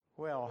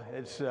Well,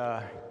 it's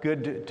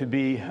good to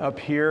be up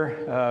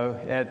here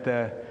at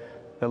the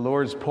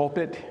Lord's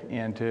pulpit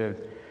and to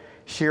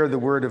share the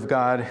Word of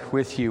God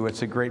with you.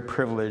 It's a great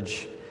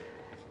privilege.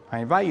 I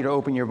invite you to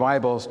open your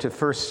Bibles to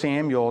 1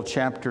 Samuel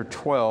chapter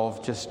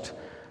 12, just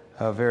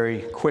a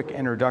very quick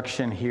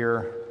introduction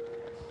here.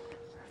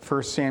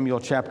 1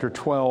 Samuel chapter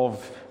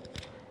 12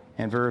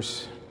 and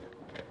verse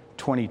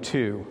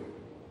 22.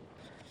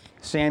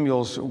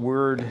 Samuel's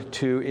word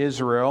to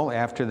Israel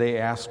after they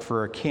asked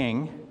for a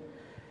king,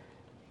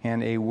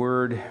 and a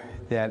word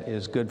that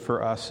is good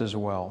for us as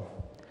well.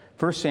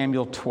 1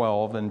 Samuel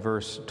 12 and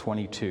verse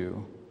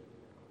 22.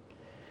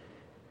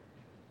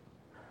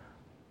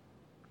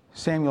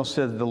 Samuel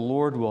said, "The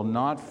Lord will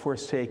not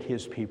forsake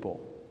his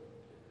people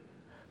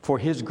for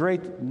his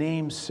great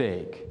name's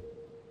sake,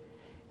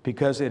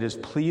 because it has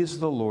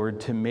pleased the Lord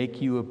to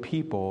make you a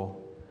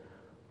people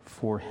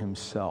for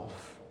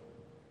himself."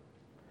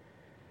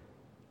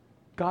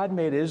 God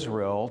made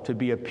Israel to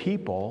be a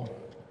people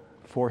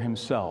for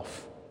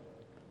himself.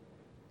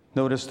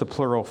 Notice the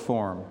plural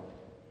form,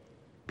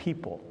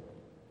 people.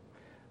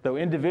 Though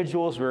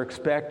individuals were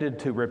expected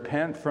to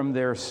repent from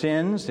their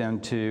sins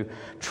and to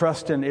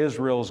trust in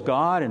Israel's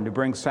God and to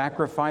bring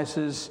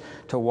sacrifices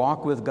to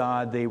walk with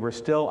God, they were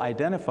still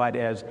identified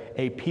as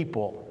a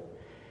people.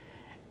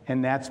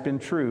 And that's been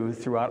true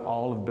throughout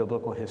all of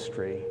biblical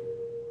history.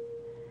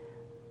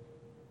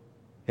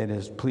 It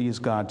has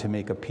pleased God to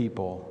make a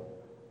people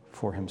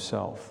for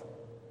himself.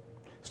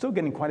 Still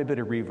getting quite a bit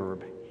of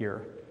reverb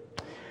here.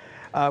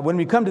 When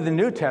we come to the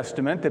New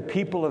Testament, the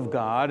people of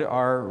God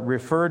are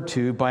referred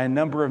to by a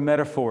number of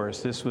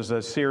metaphors. This was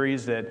a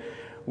series that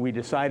we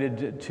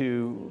decided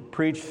to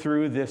preach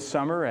through this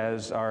summer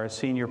as our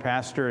senior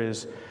pastor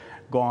is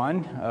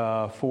gone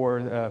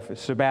for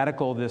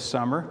sabbatical this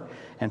summer.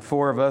 And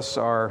four of us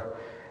are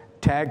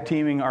tag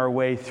teaming our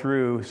way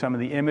through some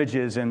of the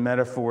images and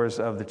metaphors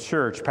of the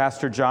church.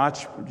 Pastor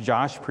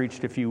Josh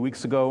preached a few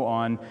weeks ago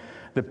on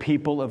the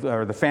people of,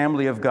 or the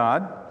family of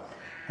God.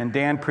 And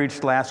Dan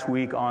preached last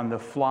week on the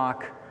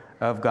flock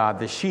of God,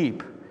 the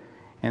sheep.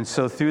 And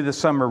so through the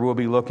summer, we'll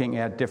be looking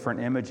at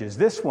different images.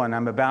 This one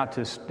I'm about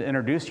to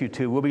introduce you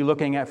to, we'll be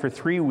looking at for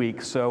 3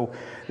 weeks. So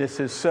this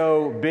is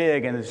so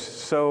big and it's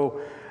so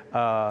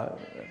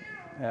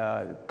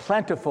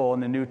plentiful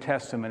in the New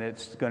Testament.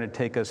 It's going to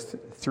take us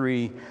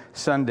 3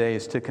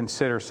 Sundays to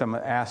consider some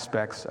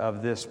aspects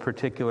of this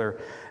particular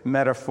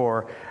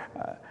metaphor.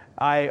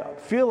 I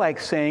feel like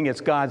saying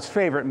it's God's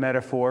favorite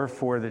metaphor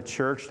for the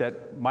church.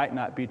 That might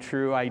not be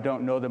true. I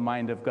don't know the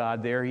mind of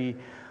God there. He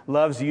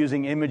loves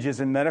using images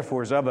and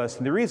metaphors of us.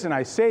 And the reason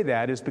I say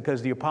that is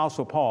because the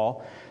Apostle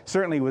Paul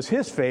certainly was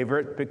his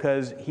favorite,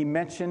 because he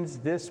mentions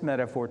this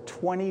metaphor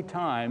 20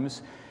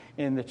 times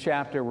in the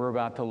chapter we're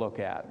about to look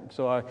at.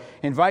 So I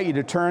invite you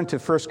to turn to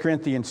 1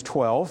 Corinthians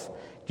 12.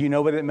 Do you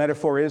know what that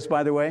metaphor is,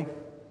 by the way?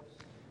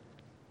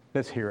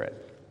 Let's hear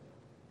it.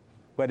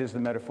 What is the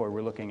metaphor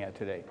we're looking at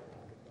today?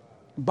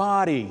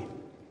 Body,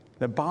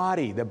 the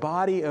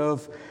body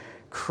of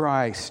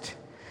Christ.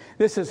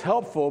 This is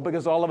helpful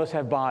because all of us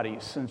have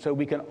bodies, and so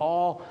we can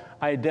all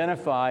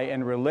identify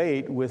and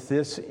relate with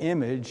this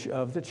image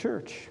of the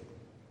church.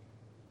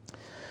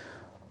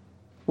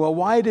 Well,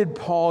 why did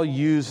Paul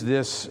use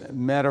this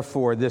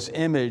metaphor, this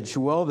image?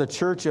 Well, the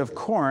church of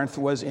Corinth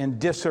was in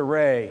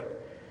disarray.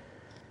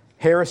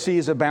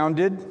 Heresies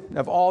abounded.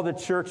 Of all the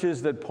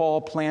churches that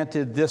Paul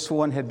planted, this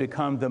one had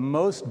become the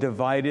most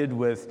divided,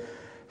 with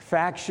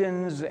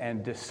factions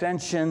and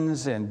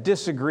dissensions and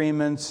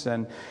disagreements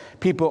and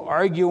people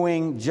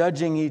arguing,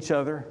 judging each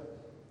other.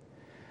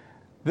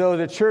 Though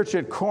the church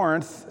at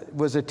Corinth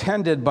was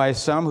attended by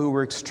some who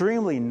were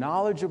extremely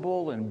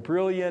knowledgeable and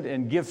brilliant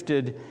and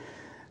gifted,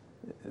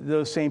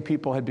 those same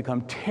people had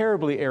become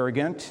terribly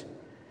arrogant,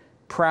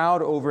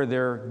 proud over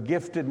their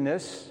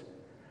giftedness.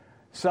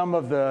 Some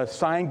of the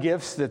sign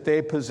gifts that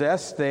they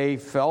possessed, they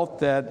felt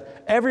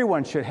that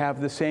everyone should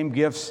have the same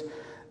gifts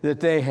that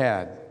they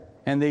had.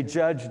 And they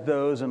judged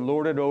those and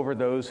lorded over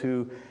those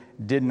who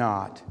did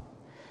not.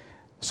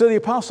 So the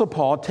Apostle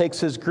Paul takes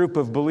his group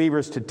of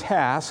believers to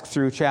task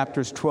through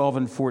chapters 12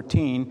 and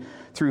 14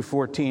 through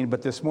 14.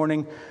 But this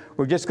morning,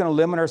 we're just going to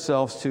limit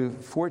ourselves to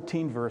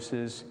 14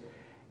 verses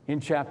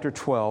in chapter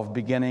 12,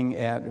 beginning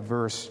at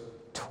verse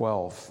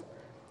 12.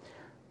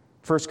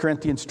 1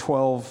 Corinthians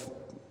 12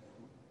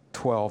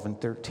 and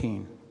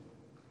 13.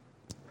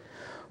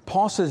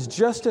 Paul says,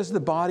 "Just as the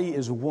body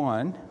is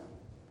one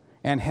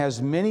and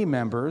has many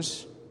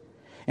members,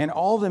 and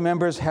all the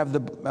members of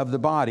the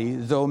body,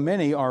 though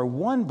many are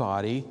one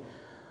body,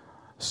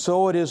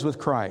 so it is with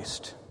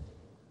Christ.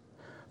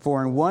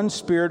 For in one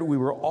Spirit we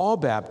were all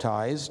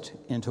baptized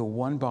into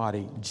one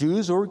body,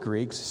 Jews or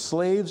Greeks,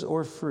 slaves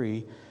or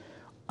free,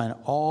 and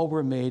all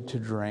were made to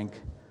drink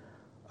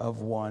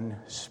of one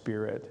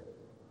Spirit."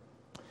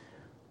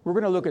 We're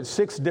going to look at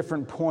 6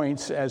 different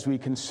points as we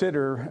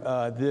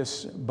consider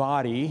this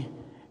body.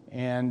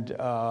 And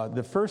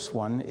the first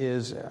one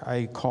is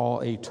I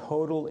call a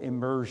total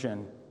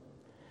immersion.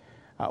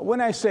 When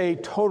I say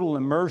total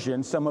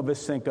immersion, some of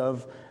us think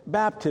of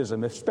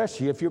baptism,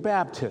 especially if you're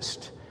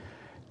Baptist.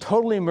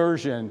 total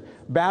immersion.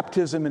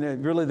 Baptism,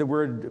 and really the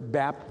word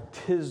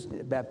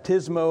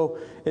baptismo,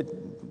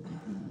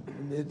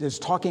 it is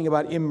talking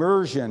about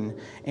immersion.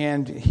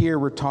 And here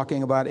we're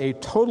talking about a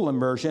total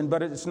immersion,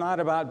 but it's not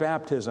about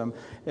baptism.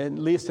 At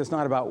least it's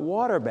not about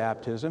water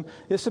baptism.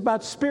 It's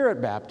about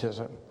spirit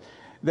baptism.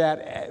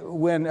 That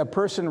when a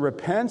person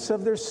repents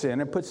of their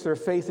sin and puts their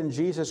faith in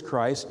Jesus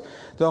Christ,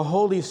 the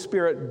Holy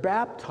Spirit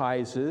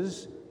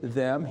baptizes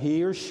them,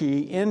 he or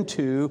she,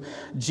 into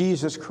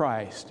Jesus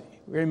Christ.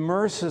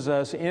 Immerses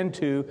us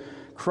into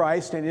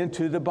Christ and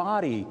into the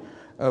body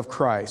of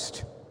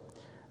Christ.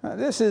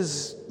 This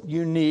is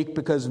unique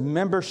because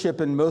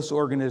membership in most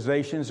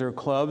organizations or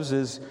clubs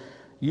is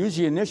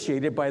usually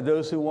initiated by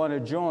those who want to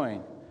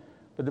join.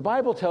 But the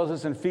Bible tells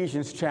us in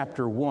Ephesians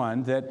chapter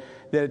 1 that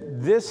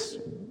this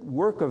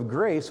work of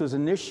grace was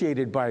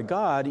initiated by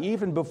God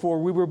even before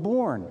we were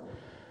born.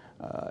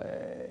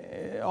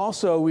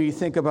 Also, we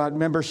think about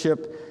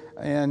membership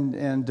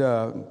and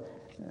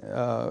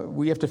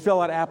we have to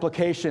fill out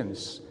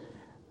applications.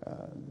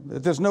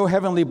 There's no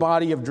heavenly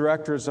body of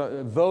directors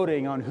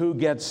voting on who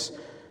gets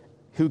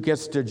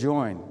to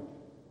join.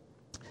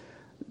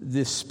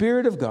 The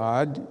Spirit of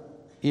God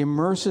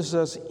immerses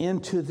us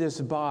into this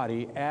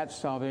body at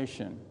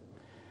salvation.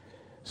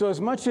 So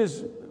as much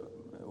as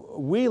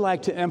we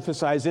like to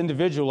emphasize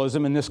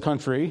individualism in this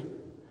country,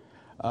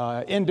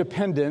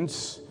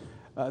 independence,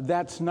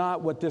 that's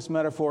not what this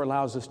metaphor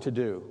allows us to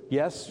do.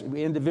 Yes,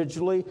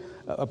 individually,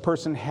 a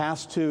person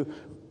has to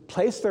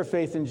place their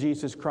faith in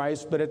Jesus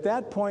Christ, but at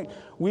that point,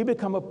 we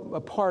become a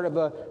part of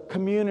a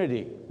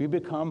community. We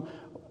become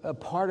a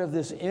part of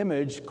this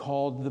image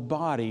called the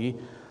body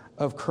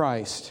of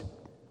Christ.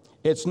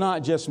 It's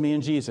not just me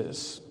and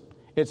Jesus.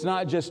 It's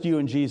not just you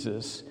and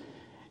Jesus.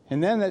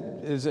 And then,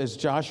 as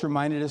Josh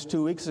reminded us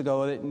 2 weeks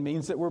ago, it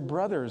means that we're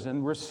brothers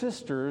and we're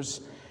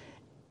sisters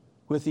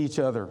with each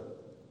other.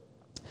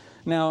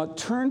 Now,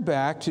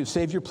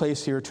 save your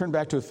place here, turn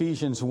back to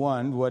Ephesians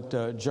 1,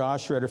 what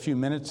Josh read a few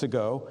minutes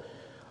ago,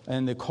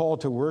 and the call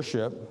to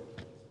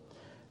worship,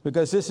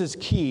 because this is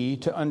key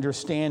to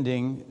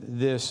understanding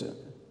this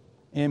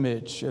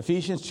image.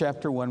 Ephesians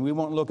chapter 1, we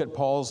won't look at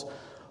Paul's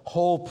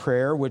whole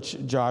prayer,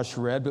 which Josh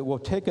read, but we'll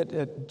take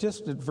it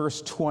just at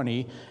verse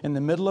 20. In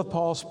the middle of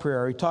Paul's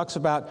prayer, he talks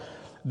about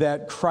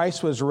that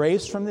Christ was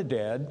raised from the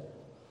dead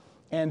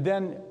and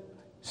then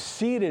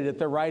seated at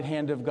the right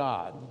hand of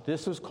God.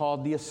 This was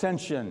called the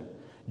ascension.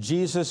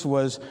 Jesus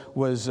was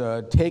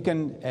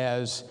taken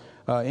as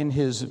in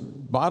his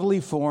bodily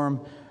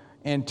form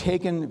and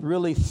taken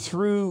really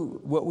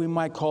through what we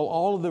might call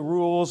all of the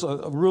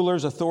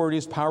rulers,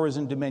 authorities, powers,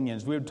 and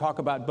dominions. We would talk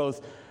about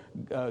both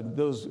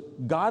those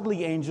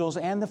godly angels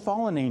and the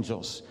fallen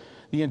angels.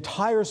 The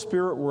entire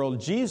spirit world,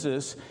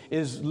 Jesus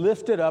is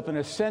lifted up and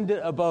ascended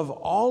above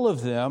all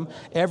of them,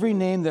 every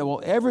name that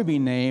will ever be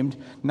named,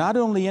 not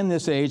only in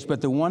this age, but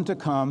the one to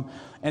come.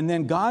 And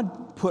then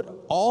God put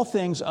all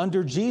things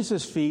under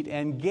Jesus' feet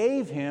and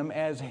gave him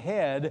as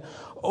head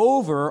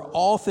over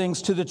all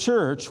things to the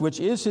church,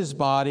 which is his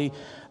body,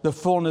 the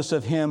fullness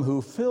of him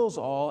who fills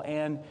all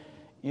and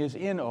is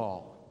in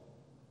all.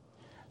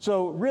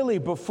 So really,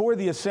 before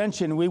the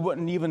ascension, we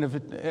wouldn't even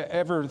have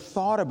ever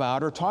thought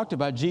about or talked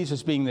about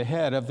Jesus being the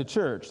head of the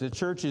church. The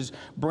church is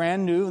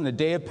brand new. In the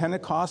day of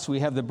Pentecost, we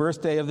have the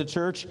birthday of the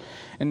church.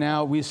 And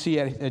now we see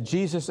at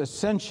Jesus'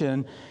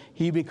 ascension,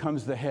 he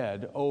becomes the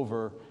head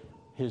over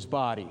his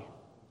body.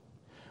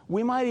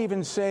 We might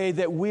even say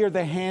that we are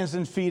the hands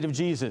and feet of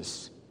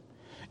Jesus.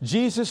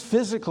 Jesus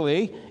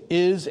physically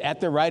is at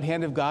the right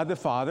hand of God the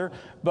Father,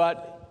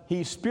 but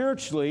he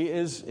spiritually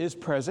is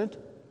present.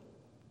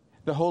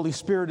 The Holy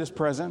Spirit is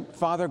present.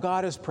 Father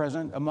God is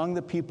present among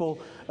the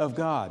people of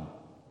God.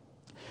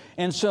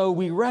 And so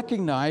we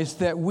recognize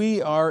that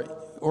we are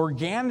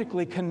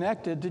organically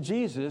connected to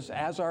Jesus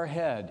as our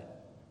head.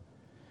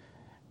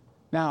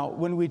 Now,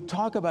 when we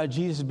talk about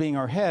Jesus being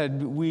our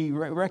head, we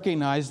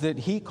recognize that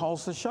he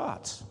calls the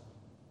shots.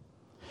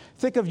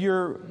 Think of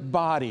your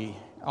body.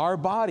 Our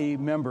body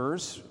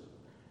members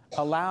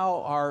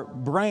allow our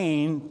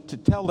brain to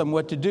tell them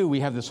what to do.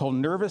 We have this whole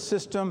nervous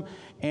system,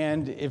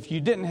 and if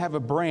you didn't have a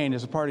brain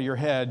as a part of your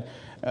head,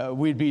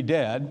 we'd be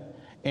dead,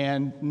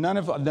 and none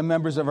of the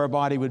members of our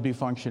body would be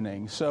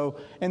functioning. So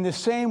in the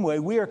same way,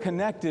 we are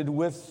connected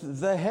with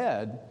the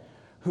head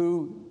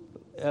who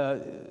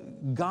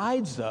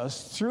guides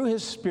us through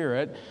his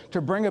Spirit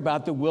to bring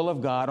about the will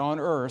of God on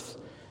earth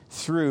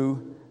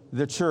through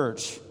the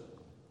church.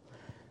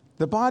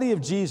 The body of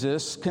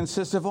Jesus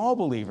consists of all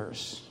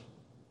believers.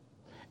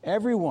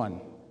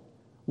 Everyone,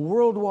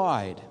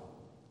 worldwide.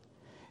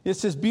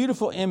 It's this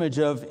beautiful image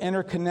of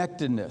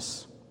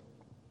interconnectedness.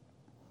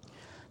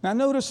 Now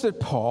notice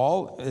that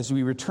Paul, as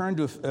we return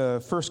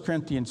to 1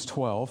 Corinthians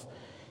 12,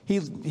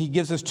 he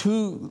gives us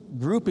two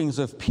groupings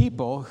of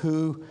people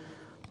who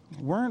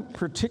weren't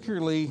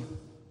particularly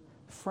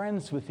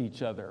friends with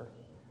each other.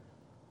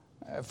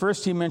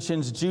 First he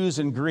mentions Jews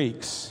and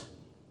Greeks,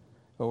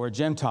 or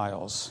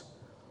Gentiles.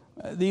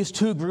 These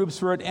two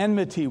groups were at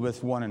enmity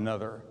with one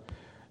another.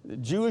 The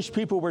Jewish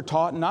people were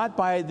taught, not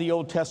by the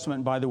Old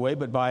Testament, by the way,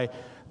 but by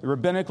the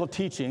rabbinical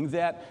teaching,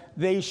 that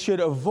they should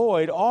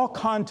avoid all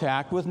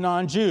contact with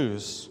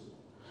non-Jews.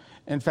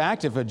 In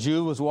fact, if a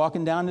Jew was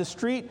walking down the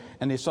street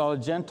and they saw a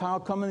Gentile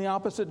come in the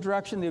opposite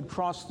direction, they'd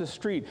cross the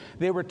street.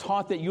 They were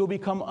taught that you'll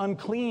become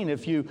unclean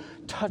if you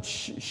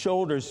touch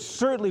shoulders.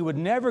 Certainly would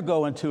never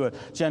go into a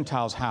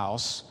Gentile's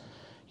house.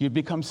 You'd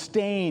become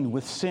stained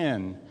with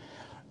sin.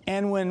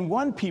 And when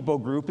one people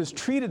group is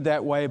treated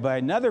that way by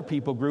another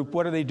people group,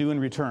 what do they do in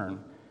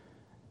return?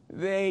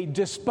 They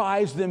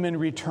despise them in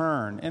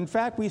return. In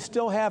fact, we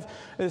still have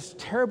this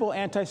terrible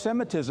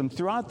anti-Semitism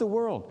throughout the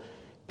world.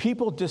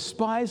 People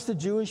despise the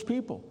Jewish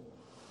people.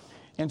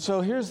 And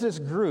so here's this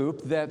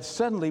group that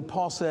suddenly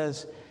Paul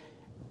says,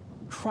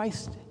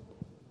 Christ,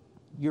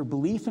 your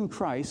belief in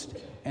Christ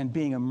and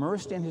being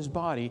immersed in his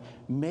body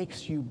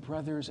makes you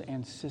brothers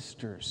and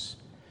sisters.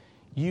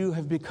 You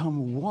have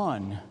become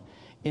one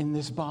in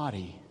this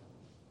body.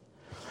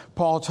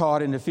 Paul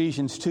taught in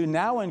Ephesians 2,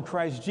 now in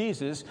Christ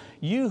Jesus,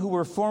 you who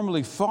were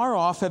formerly far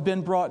off have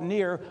been brought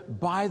near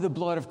by the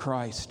blood of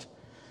Christ.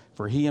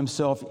 For he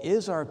himself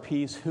is our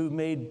peace, who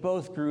made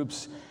both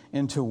groups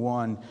into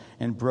one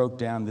and broke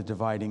down the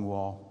dividing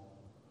wall.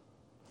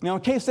 Now,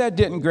 in case that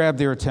didn't grab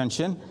their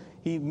attention,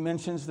 he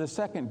mentions the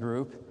second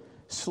group,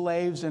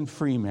 slaves and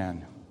free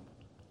men.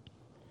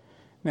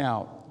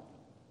 Now,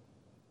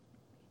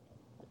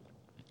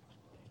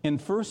 in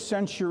the first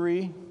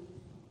century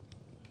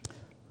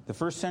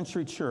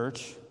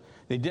church,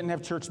 they didn't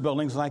have church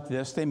buildings like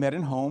this. They met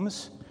in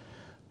homes.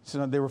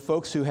 So there were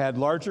folks who had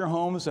larger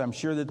homes, I'm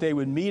sure, that they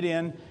would meet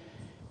in.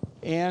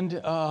 And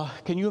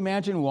can you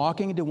imagine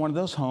walking into one of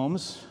those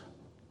homes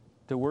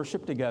to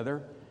worship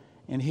together,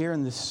 and here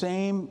in the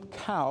same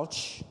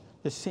couch,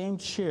 the same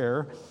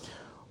chair,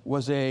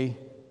 was a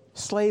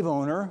slave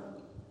owner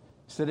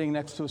sitting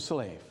next to a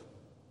slave?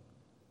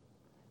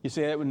 You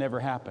say that would never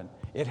happen.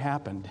 It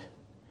happened.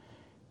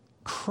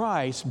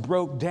 Christ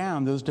broke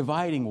down those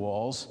dividing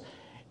walls,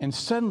 and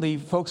suddenly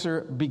folks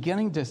are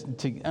beginning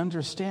to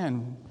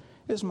understand,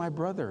 this is my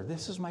brother,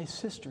 this is my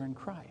sister in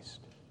Christ.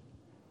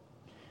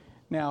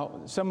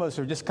 Now, some of us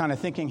are just kind of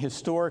thinking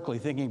historically,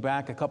 thinking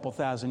back a couple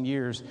thousand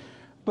years,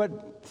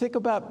 but think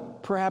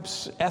about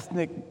perhaps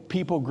ethnic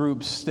people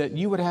groups that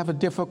you would have a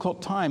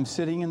difficult time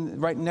sitting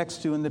right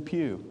next to in the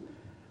pew.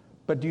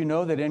 But do you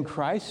know that in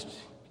Christ,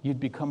 you'd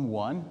become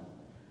one?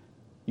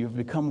 You've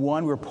become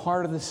one. We're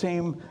part of the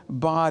same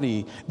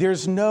body.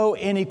 There's no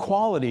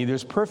inequality.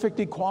 There's perfect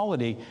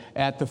equality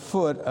at the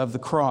foot of the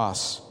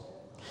cross.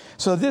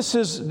 So this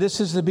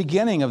is the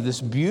beginning of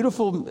this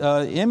beautiful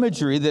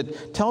imagery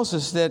that tells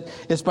us that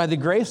it's by the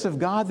grace of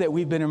God that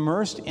we've been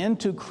immersed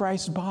into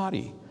Christ's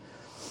body.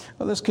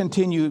 Well, let's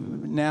continue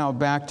now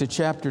back to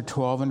chapter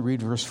 12 and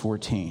read verse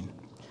 14.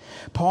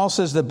 Paul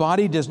says the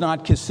body does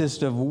not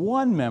consist of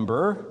one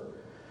member,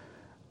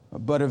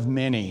 but of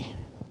many.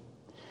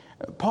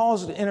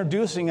 Paul's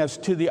introducing us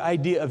to the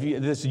idea of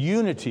this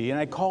unity, and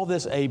I call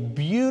this a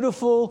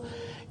beautiful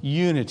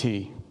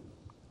unity.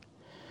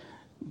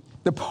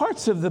 The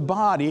parts of the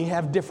body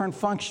have different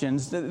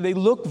functions. They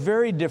look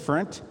very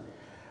different,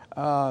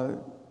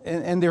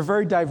 and they're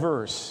very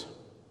diverse.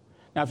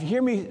 Now, if you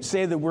hear me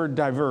say the word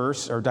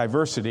diverse or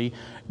diversity,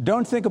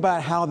 don't think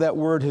about how that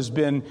word has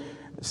been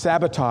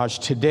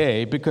sabotaged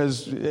today,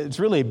 because it's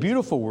really a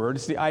beautiful word.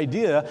 It's the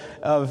idea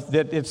of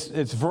that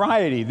it's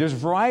variety. There's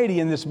variety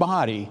in this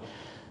body.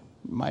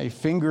 My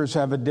fingers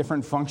have a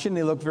different function.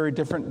 They look very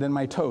different than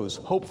my toes,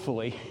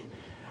 hopefully.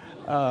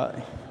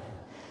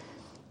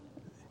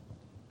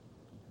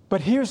 But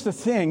here's the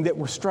thing that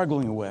we're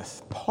struggling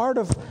with. Part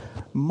of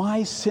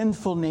my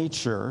sinful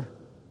nature,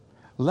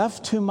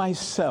 left to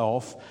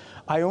myself,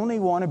 I only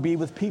want to be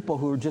with people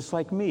who are just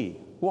like me.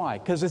 Why?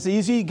 Because it's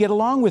easy to get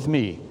along with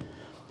me.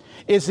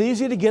 It's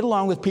easy to get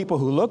along with people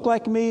who look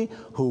like me,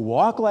 who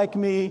walk like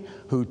me,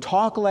 who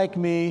talk like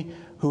me,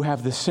 who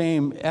have the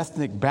same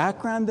ethnic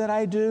background that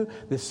I do,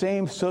 the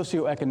same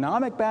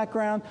socioeconomic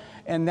background,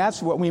 and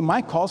that's what we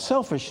might call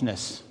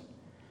selfishness.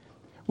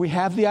 We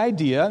have the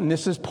idea, and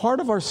this is part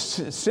of our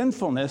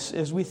sinfulness,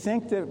 is we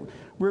think that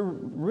we're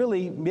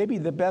really maybe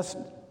the best,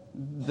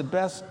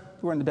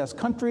 we're in the best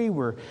country,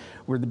 we're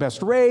the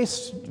best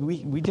race.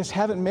 We just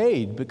haven't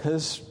made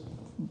because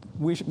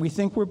we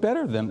think we're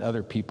better than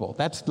other people.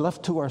 That's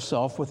left to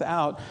ourselves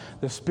without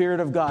the Spirit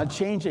of God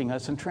changing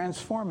us and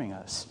transforming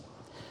us.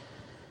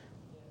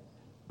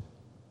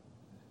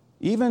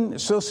 Even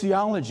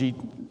sociology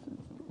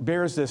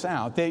bears this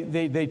out.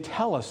 They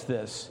tell us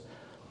this.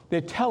 They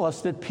tell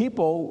us that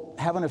people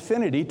have an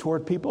affinity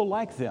toward people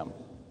like them.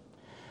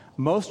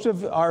 Most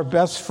of our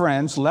best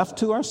friends, left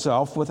to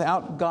ourselves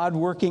without God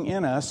working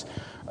in us,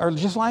 are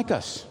just like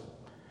us.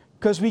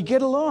 Because we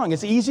get along.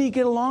 It's easy to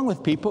get along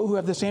with people who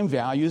have the same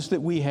values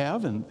that we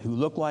have and who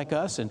look like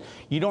us. And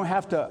you don't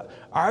have to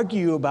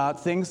argue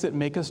about things that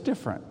make us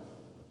different.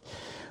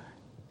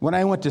 When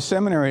I went to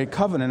seminary at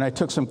Covenant, I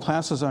took some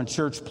classes on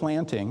church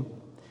planting.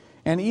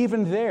 And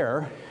even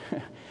there,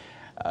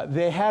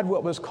 they had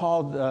what was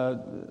called,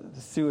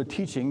 through a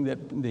teaching that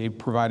they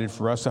provided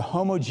for us, a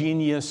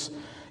homogeneous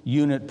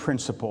unit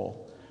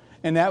principle.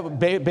 And that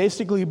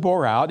basically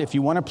bore out, if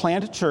you want to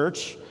plant a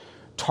church,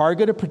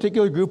 target a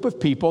particular group of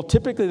people.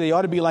 Typically, they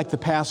ought to be like the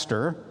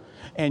pastor.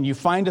 And you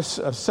find a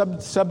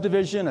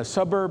subdivision, a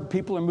suburb,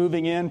 people are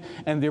moving in,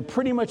 and they're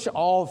pretty much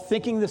all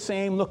thinking the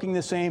same, looking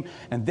the same,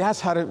 and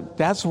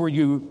that's where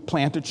you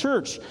plant a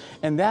church.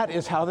 And that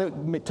is how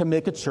to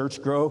make a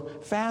church grow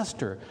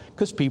faster,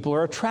 because people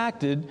are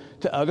attracted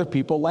to other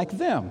people like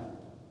them.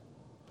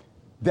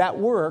 That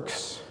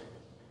works,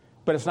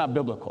 but it's not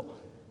biblical.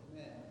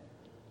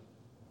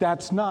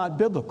 That's not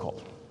biblical.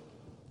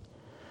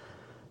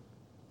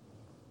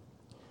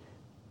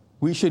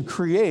 We should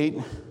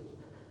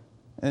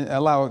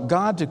allow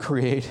God to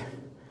create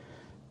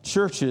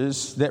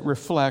churches that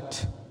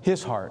reflect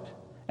His heart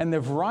and the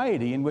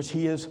variety in which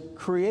He has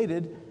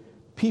created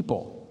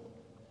people.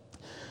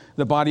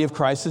 The body of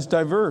Christ is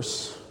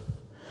diverse.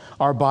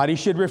 Our body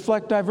should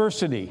reflect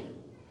diversity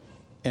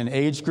in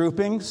age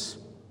groupings,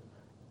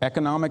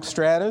 economic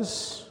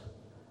stratas,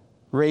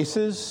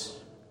 races,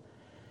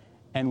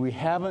 and we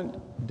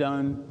haven't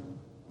done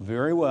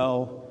very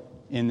well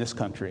in this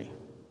country.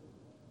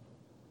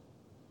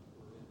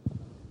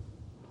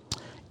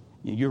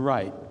 You're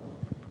right.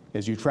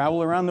 As you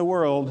travel around the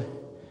world,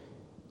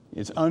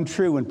 it's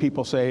untrue when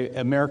people say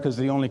America's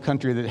the only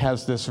country that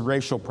has this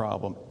racial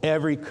problem.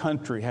 Every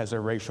country has a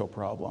racial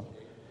problem,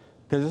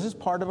 because this is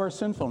part of our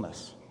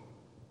sinfulness.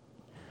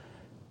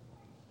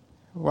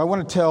 Well, I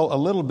want to tell a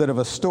little bit of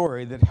a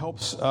story that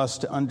helps us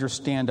to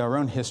understand our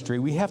own history.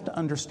 We have to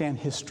understand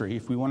history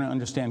if we want to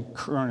understand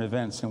current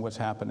events and what's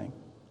happening.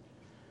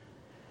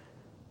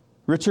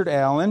 Richard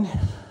Allen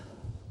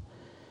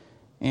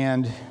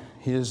and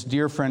his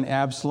dear friend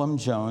Absalom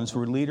Jones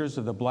were leaders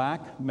of the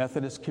Black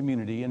Methodist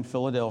community in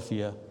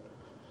Philadelphia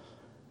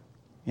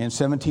in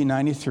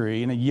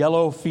 1793, and a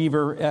yellow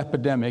fever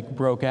epidemic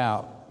broke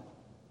out.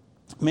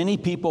 Many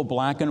people,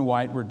 black and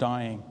white, were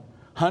dying.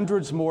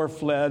 Hundreds more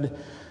fled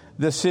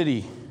the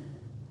city.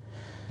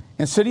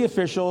 And city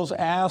officials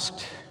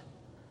asked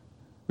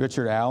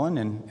Richard Allen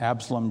and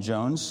Absalom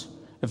Jones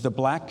if the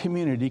black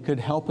community could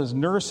help as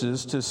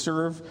nurses to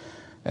serve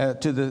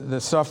to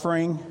the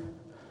suffering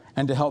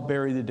and to help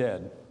bury the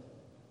dead.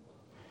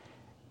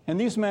 And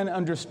these men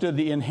understood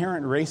the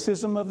inherent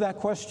racism of that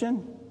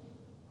question.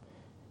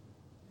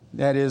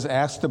 That is,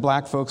 ask the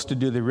black folks to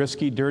do the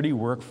risky, dirty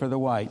work for the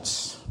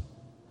whites.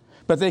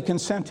 But they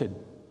consented,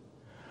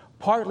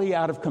 partly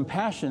out of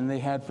compassion they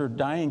had for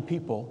dying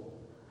people,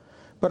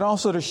 but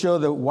also to show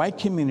the white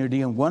community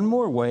in one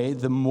more way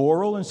the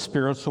moral and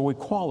spiritual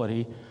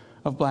equality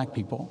of black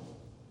people.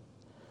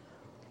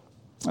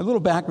 A little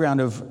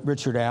background of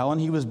Richard Allen.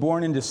 He was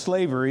born into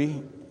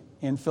slavery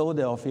in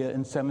Philadelphia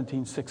in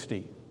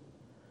 1760.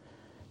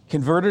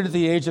 Converted at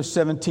the age of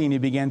 17, he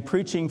began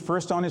preaching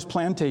first on his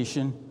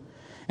plantation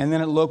and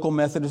then at local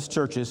Methodist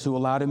churches who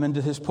allowed him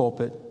into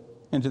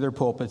their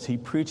pulpits. He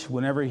preached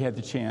whenever he had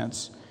the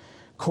chance.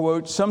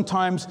 Quote,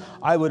 "Sometimes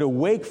I would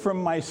awake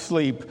from my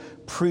sleep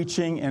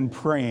preaching and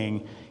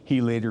praying,"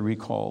 he later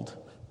recalled.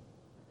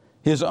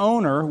 His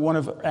owner, one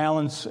of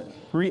Allen's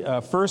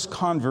first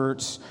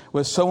converts,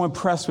 was so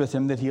impressed with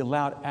him that he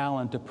allowed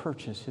Allen to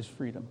purchase his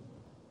freedom.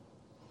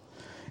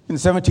 In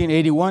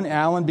 1781,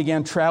 Allen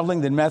began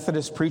traveling the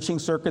Methodist preaching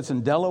circuits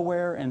in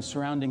Delaware and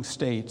surrounding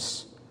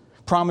states.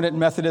 Prominent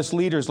Methodist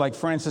leaders like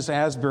Francis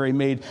Asbury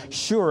made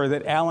sure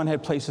that Allen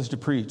had places to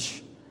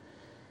preach.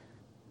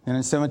 And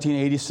in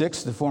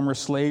 1786, the former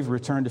slave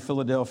returned to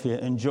Philadelphia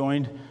and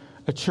joined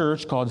a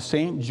church called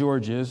St.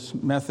 George's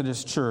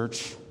Methodist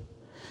Church.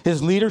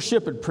 His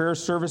leadership at prayer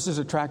services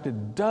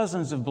attracted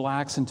dozens of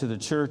blacks into the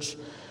church,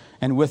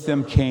 and with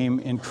them came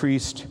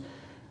increased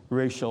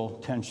racial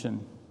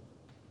tension.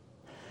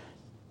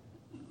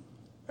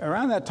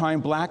 Around that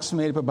time, blacks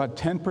made up about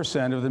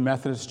 10% of the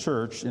Methodist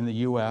Church in the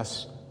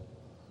U.S.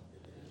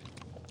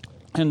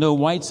 And though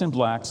whites and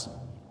blacks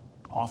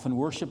often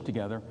worshiped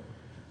together,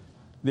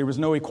 there was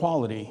no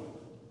equality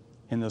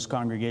in those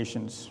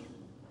congregations.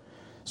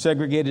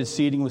 Segregated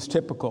seating was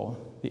typical.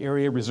 The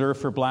area reserved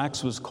for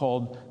blacks was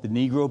called the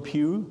Negro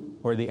pew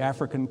or the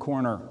African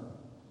corner.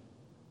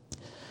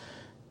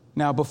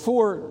 Now,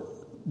 before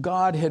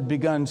God had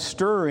begun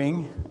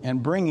stirring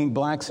and bringing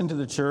blacks into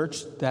the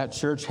church, that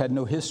church had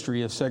no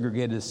history of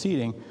segregated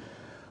seating.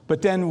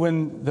 But then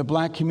when the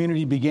black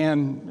community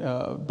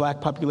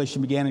black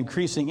population began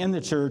increasing in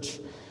the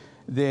church,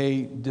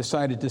 they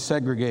decided to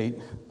segregate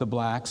the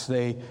blacks.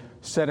 They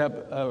set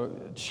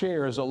up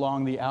chairs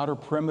along the outer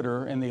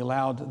perimeter, and they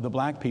allowed the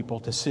black people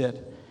to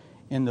sit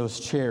in those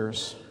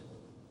chairs.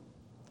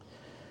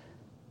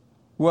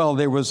 Well,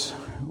 there was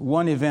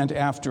one event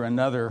after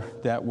another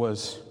that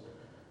was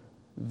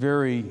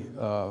they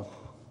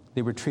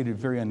were treated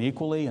very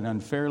unequally and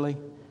unfairly.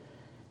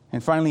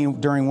 And finally,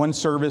 during one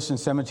service in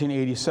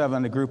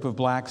 1787, a group of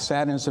blacks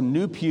sat in some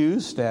new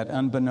pews that,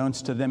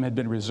 unbeknownst to them, had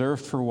been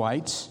reserved for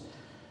whites.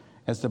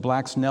 As the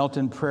blacks knelt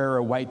in prayer,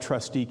 a white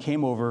trustee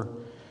came over,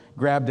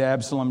 grabbed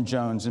Absalom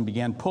Jones, and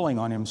began pulling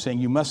on him, saying,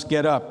 "You must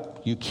get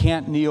up. You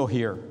can't kneel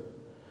here."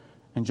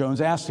 And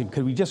Jones asked him,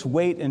 "Could we just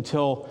wait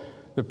until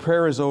the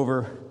prayer is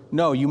over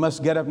No, you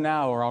must get up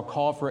now or I'll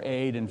call for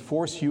aid and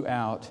force you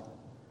out.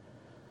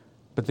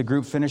 But the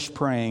group finished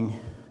praying,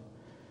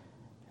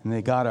 and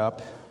they got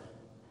up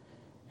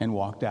and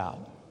walked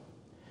out.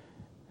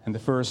 And the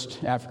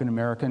first African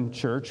American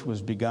church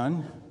was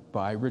begun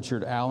by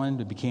Richard Allen.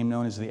 It became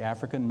known as the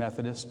African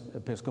Methodist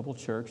Episcopal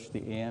Church,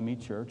 the AME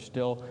Church,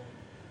 still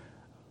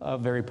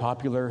very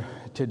popular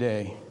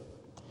today.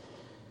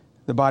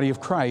 The body of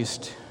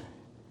Christ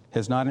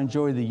has not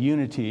enjoyed the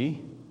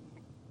unity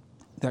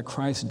that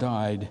Christ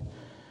died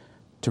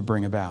to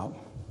bring about.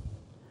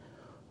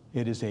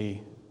 It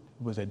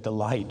was a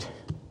delight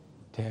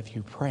to have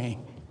you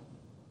praying,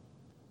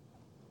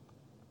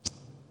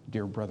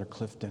 dear Brother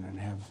Clifton, and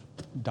have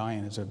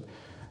Diane as an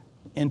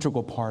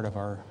integral part of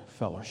our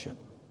fellowship.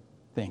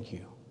 Thank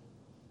you.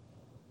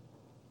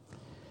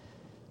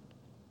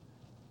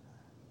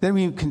 Then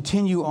we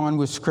continue on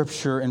with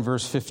Scripture in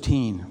verse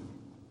 15.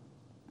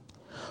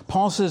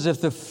 Paul says,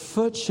 if the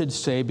foot should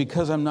say,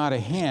 because I'm not a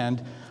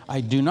hand,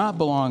 I do not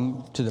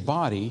belong to the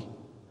body,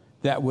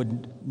 that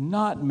would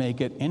not make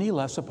it any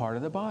less a part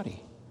of the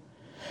body.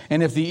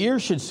 And if the ear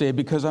should say,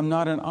 because I'm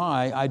not an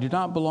eye, I do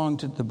not belong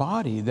to the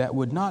body, that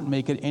would not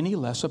make it any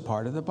less a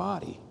part of the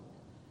body.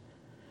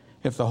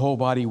 If the whole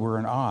body were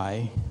an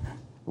eye,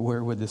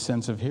 where would the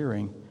sense of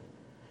hearing?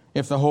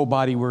 If the whole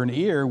body were an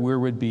ear, where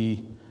would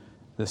be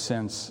the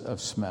sense of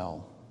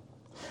smell?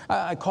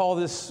 I call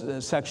this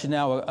section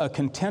now a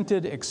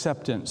contented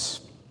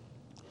acceptance.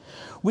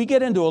 We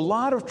get into a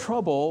lot of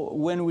trouble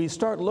when we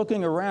start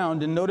looking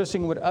around and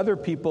noticing what other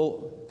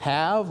people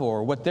have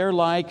or what they're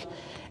like,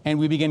 and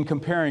we begin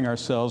comparing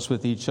ourselves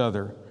with each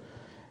other.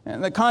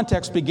 And the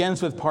context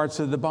begins with parts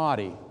of the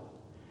body.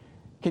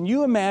 Can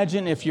you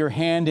imagine if your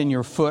hand and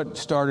your foot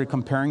started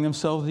comparing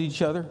themselves with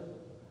each other?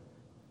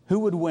 Who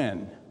would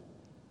win?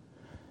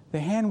 The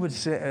hand would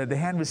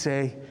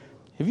say,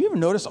 have you ever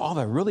noticed all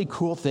the really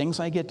cool things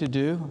I get to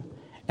do?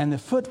 And the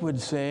foot would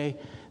say,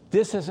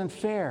 this isn't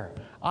fair.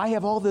 I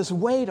have all this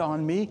weight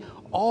on me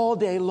all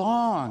day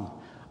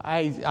long.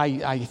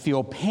 I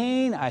feel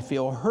pain. I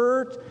feel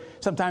hurt.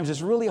 Sometimes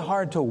it's really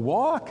hard to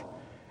walk.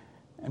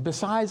 And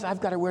besides,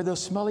 I've got to wear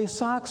those smelly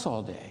socks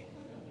all day.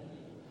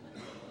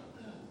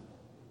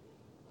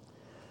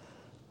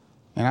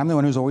 And I'm the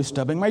one who's always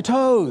stubbing my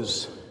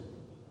toes.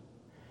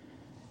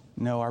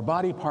 No, our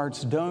body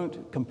parts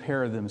don't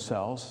compare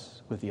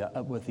themselves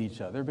with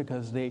each other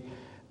because they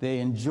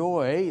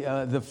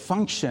enjoy the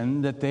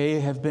function that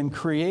they have been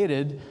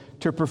created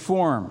to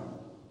perform.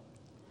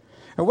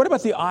 And what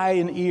about the eye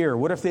and ear?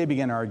 What if they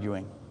begin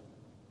arguing?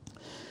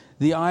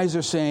 The eyes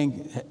are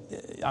saying,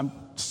 I'm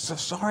so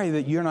sorry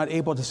that you're not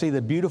able to see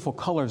the beautiful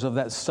colors of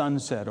that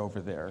sunset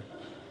over there.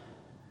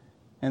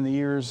 And the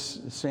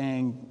ears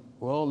saying,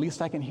 well, at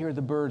least I can hear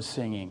the birds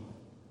singing.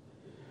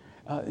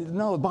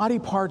 No, body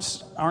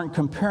parts aren't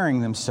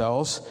comparing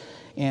themselves,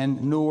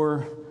 and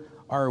nor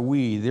are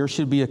we. There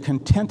should be a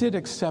contented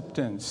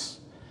acceptance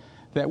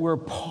that we're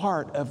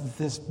part of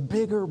this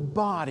bigger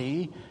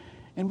body,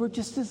 and we're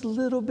just this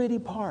little bitty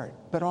part.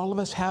 But all of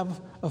us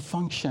have a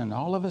function.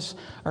 All of us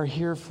are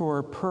here for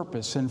a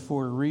purpose and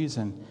for a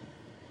reason.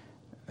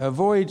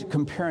 Avoid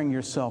comparing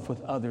yourself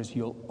with others.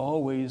 You'll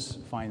always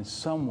find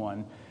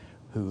someone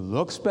who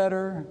looks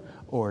better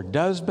or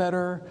does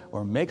better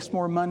or makes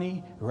more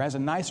money or has a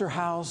nicer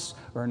house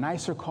or a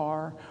nicer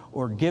car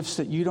or gifts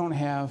that you don't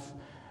have.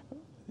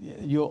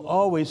 You'll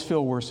always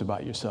feel worse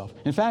about yourself.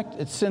 In fact,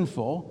 it's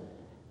sinful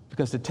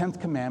because the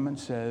 10th commandment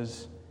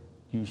says,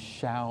 you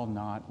shall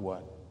not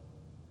what?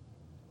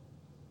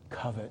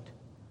 Covet.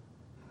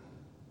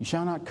 You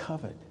shall not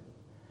covet.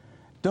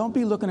 Don't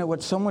be looking at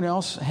what someone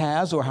else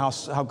has or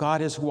how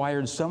God has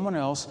wired someone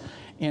else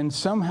and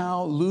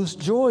somehow lose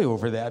joy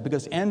over that,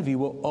 because envy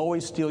will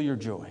always steal your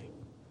joy.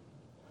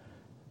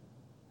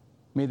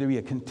 May there be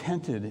a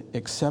contented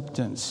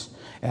acceptance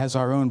as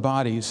our own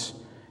bodies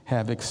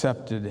have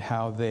accepted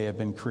how they have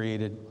been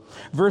created.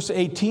 Verse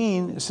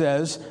 18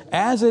 says,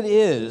 as it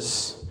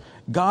is,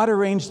 God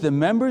arranged the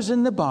members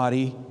in the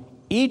body,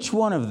 each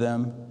one of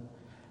them,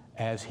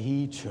 as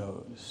He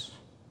chose.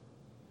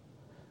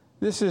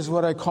 This is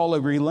what I call a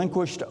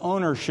relinquished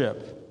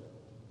ownership.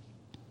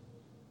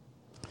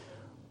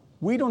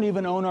 We don't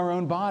even own our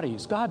own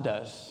bodies. God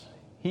does.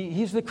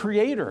 He's the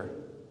creator.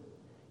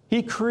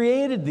 He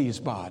created these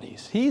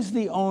bodies. He's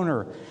the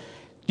owner.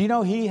 Do you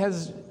know He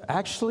has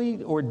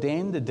actually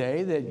ordained the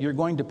day that you're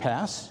going to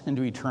pass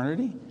into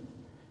eternity?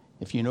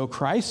 If you know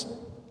Christ,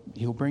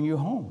 He'll bring you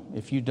home.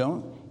 If you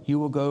don't, you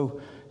will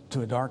go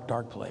to a dark,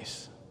 dark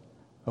place,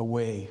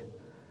 away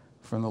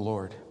from the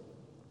Lord.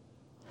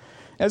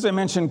 As I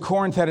mentioned,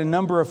 Corinth had a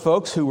number of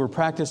folks who were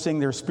practicing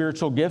their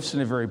spiritual gifts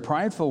in a very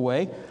prideful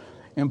way,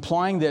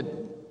 implying that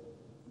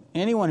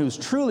anyone who's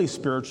truly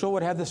spiritual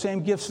would have the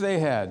same gifts they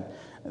had.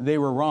 They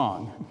were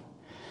wrong.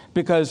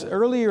 Because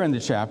earlier in the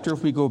chapter,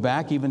 if we go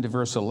back even to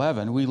verse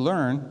 11, we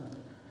learn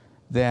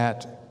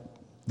that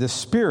the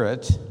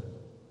Spirit,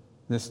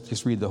 let's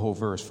just read the whole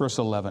verse, verse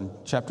 11,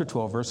 chapter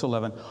 12, verse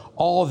 11,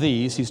 all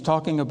these, he's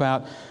talking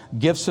about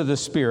gifts of the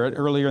Spirit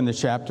earlier in the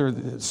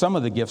chapter, some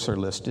of the gifts are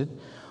listed.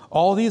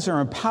 All these are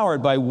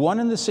empowered by one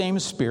and the same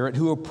Spirit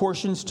who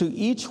apportions to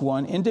each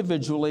one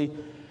individually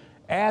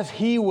as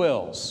He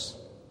wills.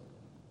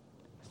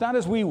 It's not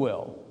as we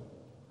will,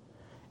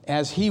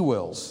 as He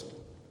wills.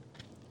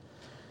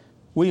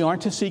 We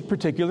aren't to seek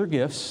particular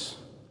gifts.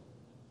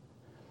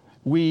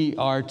 We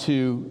are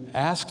to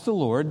ask the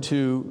Lord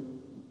to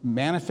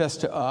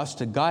manifest to us,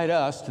 to guide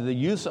us to the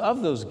use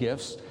of those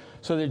gifts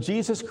so that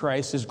Jesus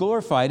Christ is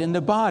glorified and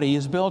the body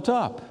is built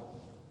up.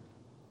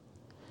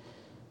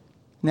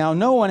 Now,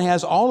 no one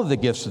has all of the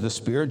gifts of the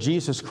Spirit.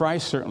 Jesus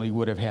Christ certainly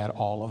would have had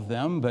all of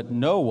them, but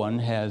no one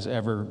has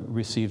ever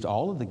received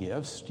all of the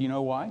gifts. Do you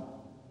know why?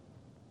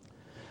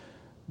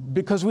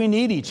 Because we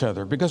need each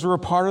other, because we're a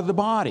part of the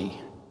body.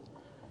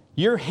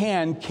 Your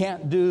hand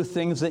can't do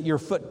things that your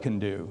foot can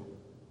do.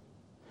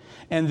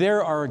 And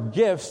there are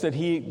gifts that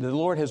the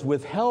Lord has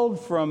withheld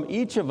from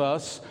each of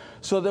us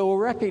so that we'll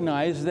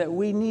recognize that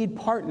we need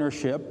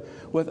partnership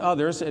with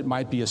others. It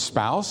might be a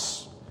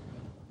spouse.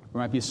 It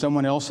might be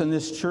someone else in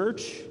this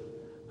church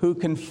who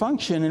can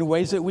function in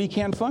ways that we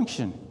can't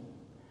function.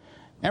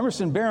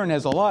 Emerson Barron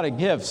has a lot of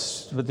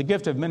gifts, but the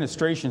gift of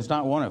administration is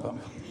not one of them.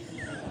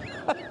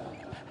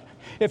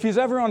 If he's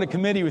ever on a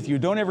committee with you,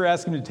 don't ever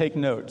ask him to take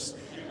notes.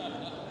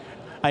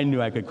 I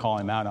knew I could call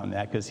him out on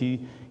that because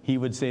he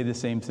would say the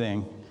same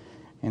thing.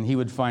 And he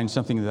would find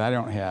something that I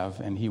don't have,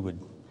 and he would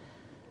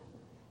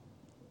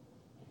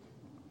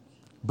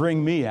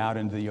bring me out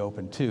into the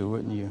open too,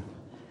 wouldn't you?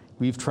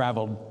 We've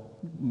traveled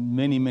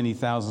many, many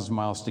thousands of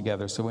miles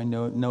together, so we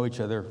know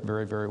each other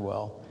very, very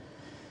well.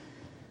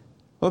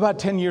 Well, about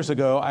 10 years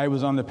ago, I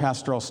was on the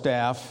pastoral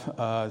staff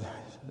as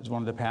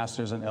one of the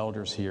pastors and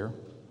elders here.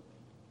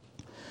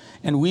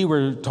 And we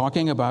were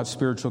talking about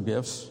spiritual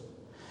gifts.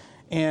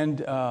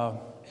 And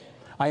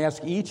I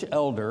asked each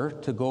elder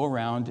to go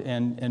around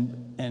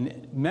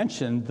and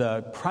mention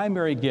the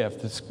primary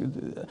gift.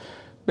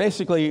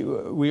 Basically,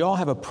 we all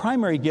have a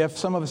primary gift.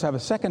 Some of us have a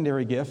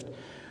secondary gift.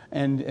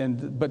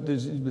 But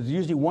there's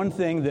usually one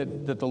thing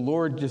that the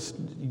Lord just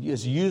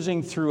is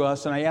using through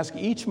us. And I asked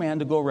each man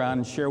to go around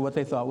and share what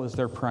they thought was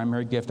their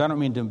primary gift. I don't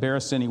mean to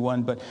embarrass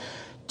anyone, but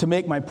to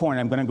make my point,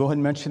 I'm going to go ahead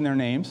and mention their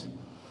names.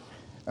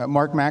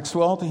 Mark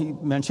Maxwell, he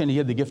mentioned he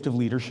had the gift of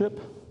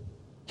leadership.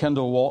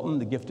 Kendall Walton,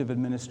 the gift of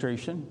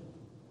administration.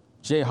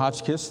 Jay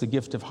Hotchkiss, the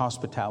gift of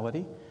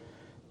hospitality.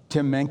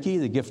 Tim Menke,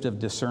 the gift of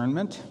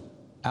discernment.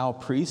 Al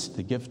Priest,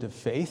 the gift of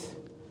faith.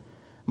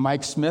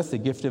 Mike Smith, the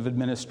gift of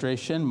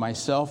administration.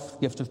 Myself,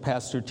 gift of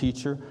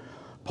pastor-teacher.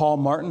 Paul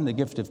Martin, the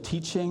gift of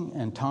teaching.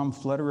 And Tom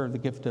Flutterer, the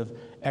gift of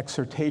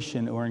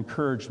exhortation or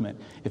encouragement.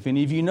 If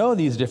any of you know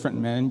these different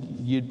men,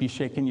 you'd be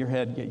shaking your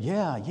head.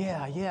 Yeah,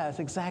 that's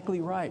exactly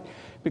right.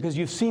 Because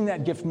you've seen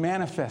that gift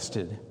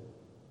manifested.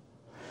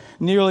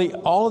 Nearly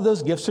all of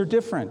those gifts are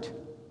different.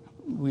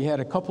 We had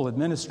a couple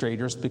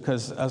administrators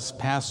because us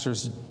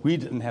pastors, we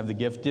didn't have the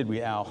gift, did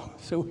we, Al?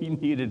 So we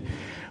needed,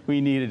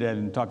 and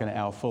I'm talking to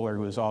Al Fuller,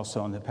 who was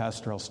also on the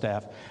pastoral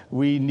staff,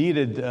 we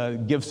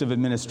needed gifts of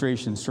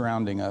administration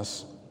surrounding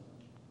us.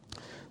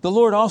 The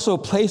Lord also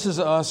places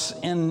us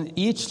in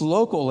each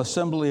local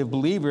assembly of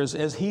believers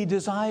as He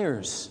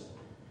desires.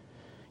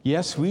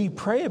 Yes, we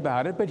pray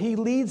about it, but He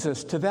leads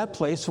us to that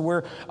place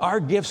where our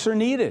gifts are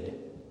needed.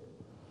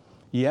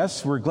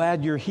 Yes, we're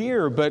glad you're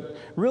here, but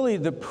really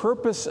the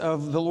purpose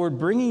of the Lord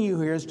bringing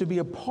you here is to be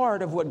a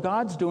part of what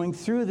God's doing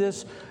through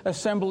this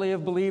assembly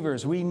of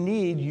believers. We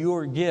need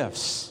your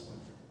gifts.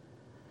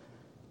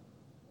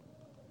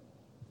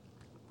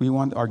 We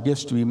want our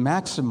gifts to be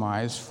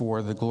maximized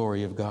for the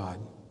glory of God.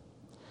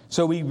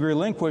 So we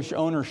relinquish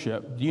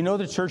ownership. Do you know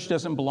the church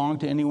doesn't belong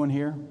to anyone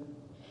here?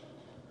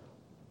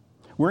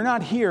 We're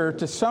not here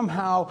to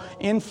somehow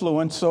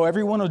influence so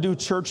everyone will do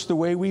church the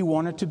way we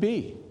want it to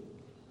be.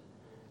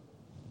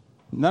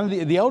 None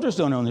of the elders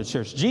don't own the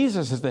church.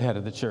 Jesus is the head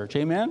of the church.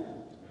 Amen?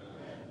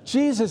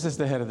 Jesus is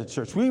the head of the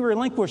church. We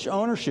relinquish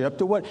ownership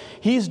to what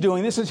He's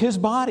doing. This is His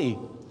body,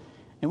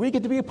 and we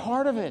get to be a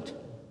part of it.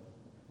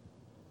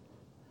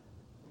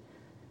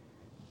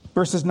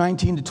 Verses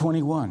 19 to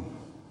 21.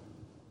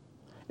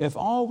 If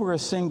all were a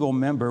single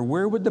member,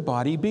 where would the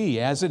body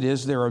be? As it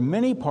is, there are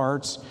many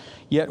parts,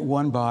 yet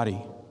one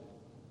body.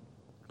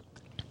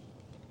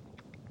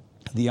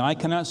 The eye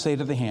cannot say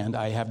to the hand,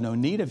 I have no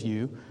need of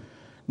you,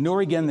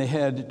 nor again the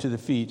head to the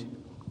feet,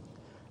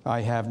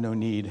 I have no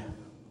need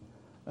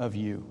of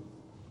you.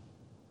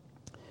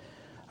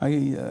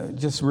 I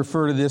just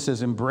refer to this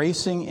as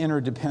embracing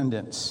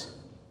interdependence.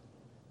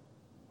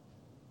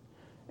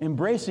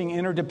 Embracing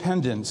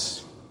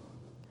interdependence.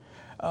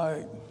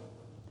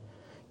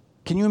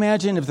 Can you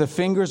imagine if the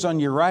fingers on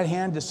your right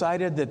hand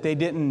decided that they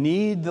didn't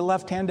need the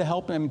left hand to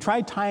help them?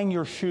 Try tying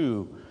your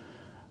shoe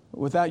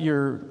without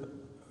your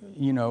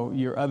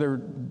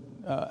other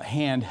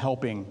hand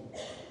helping.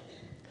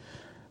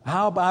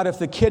 How about if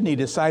the kidney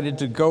decided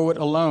to go it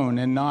alone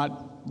and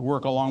not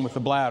work along with the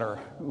bladder?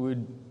 It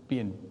would be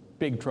in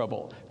big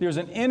trouble. There's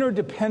an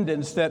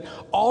interdependence that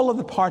all of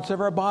the parts of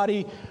our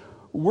body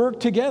work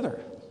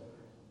together.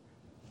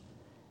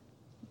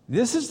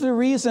 This is the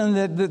reason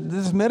that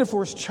this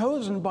metaphor is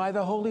chosen by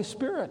the Holy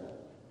Spirit.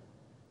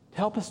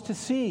 Help us to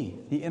see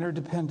the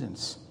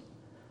interdependence.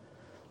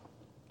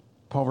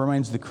 Paul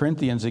reminds the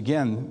Corinthians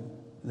again,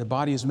 the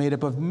body is made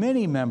up of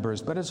many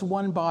members, but it's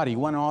one body.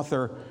 One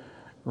author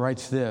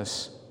writes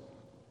this.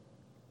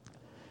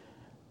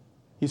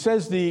 He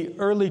says the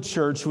early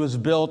church was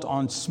built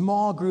on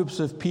small groups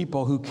of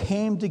people who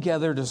came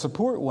together to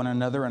support one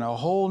another in a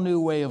whole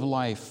new way of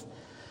life.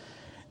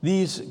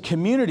 These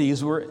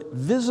communities were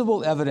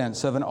visible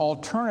evidence of an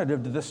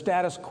alternative to the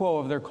status quo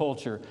of their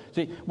culture.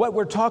 See, what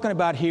we're talking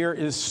about here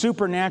is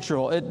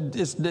supernatural.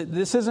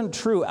 This isn't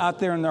true out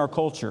there in our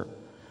culture.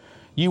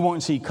 You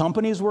won't see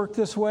companies work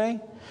this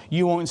way.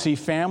 You won't see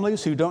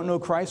families who don't know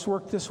Christ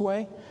work this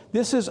way.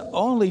 This is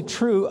only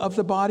true of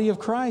the body of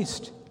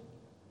Christ.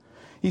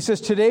 He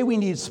says, today we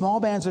need small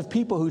bands of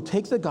people who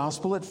take the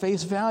gospel at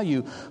face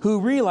value,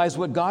 who realize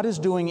what God is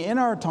doing in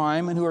our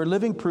time and who are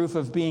living proof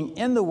of being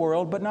in the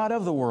world but not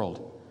of the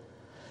world.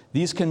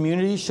 These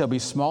communities shall be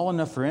small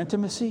enough for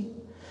intimacy,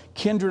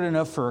 kindred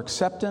enough for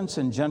acceptance,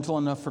 and gentle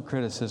enough for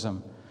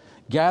criticism.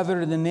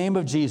 Gathered in the name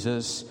of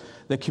Jesus,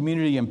 the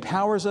community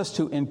empowers us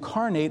to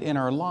incarnate in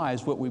our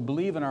lives what we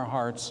believe in our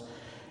hearts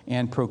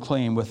and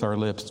proclaim with our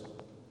lips.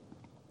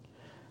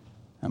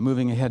 Now,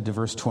 moving ahead to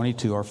verse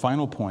 22, our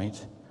final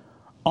point.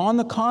 On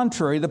the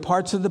contrary, the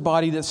parts of the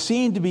body that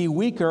seem to be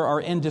weaker are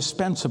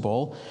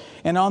indispensable,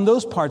 and on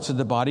those parts of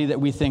the body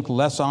that we think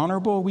less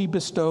honorable, we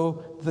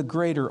bestow the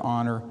greater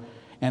honor,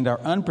 and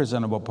our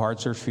unpresentable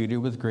parts are treated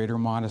with greater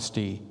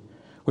modesty,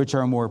 which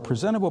our more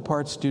presentable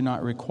parts do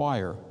not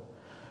require.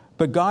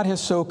 But God has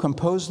so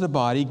composed the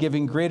body,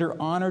 giving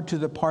greater honor to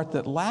the part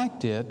that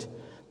lacked it,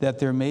 that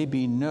there may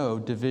be no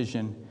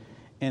division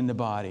in the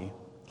body.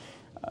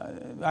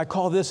 I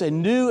call this a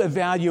new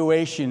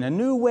evaluation, a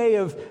new way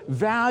of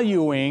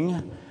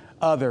valuing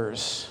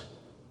others.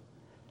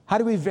 How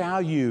do we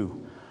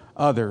value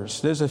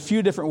others? There's a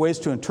few different ways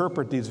to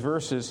interpret these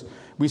verses.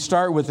 We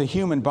start with the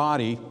human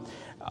body.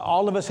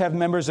 All of us have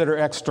members that are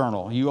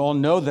external. You all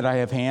know that I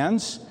have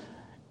hands.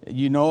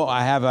 You know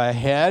I have a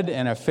head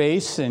and a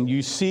face, and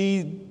you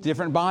see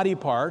different body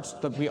parts,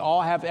 but we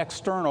all have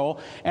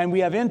external, and we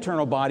have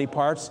internal body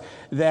parts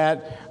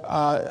that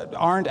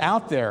aren't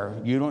out there.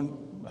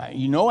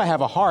 You know I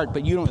have a heart,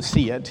 but you don't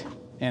see it,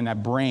 and a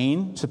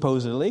brain,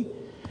 supposedly,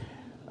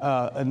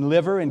 and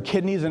liver and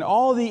kidneys and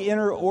all the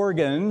inner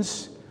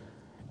organs,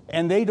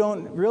 and they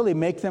don't really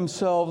make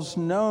themselves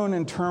known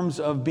in terms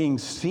of being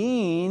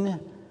seen.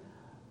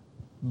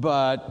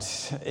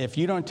 But if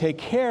you don't take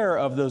care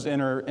of those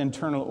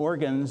internal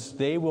organs,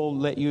 they will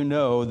let you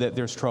know that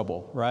there's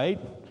trouble, right?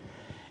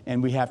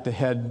 And we have to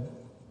head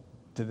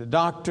to the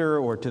doctor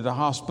or to the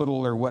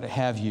hospital or what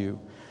have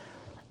you.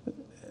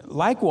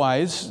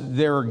 Likewise,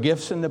 there are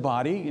gifts in the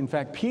body. In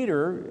fact,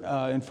 Peter,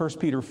 in 1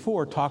 Peter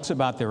 4, talks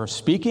about there are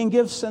speaking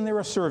gifts and there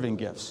are serving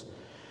gifts.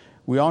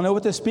 We all know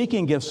what the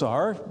speaking gifts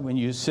are. When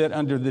you sit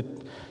under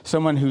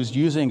someone who's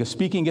using a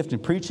speaking gift in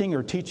preaching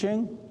or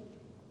teaching,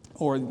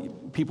 or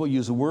people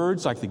use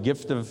words like the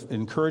gift of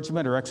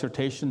encouragement or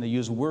exhortation. They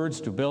use words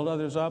to build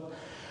others up.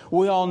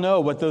 We all know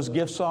what those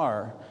gifts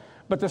are.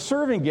 But the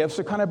serving gifts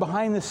are kind of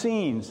behind the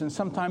scenes, and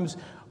sometimes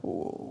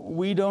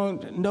we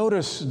don't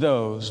notice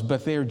those,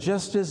 but they're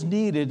just as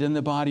needed in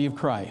the body of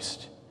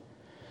Christ.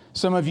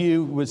 Some of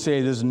you would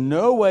say, there's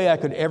no way I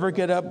could ever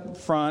get up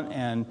front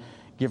and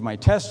give my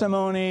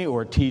testimony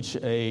or teach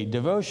a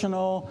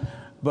devotional,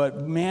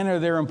 but man, are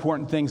there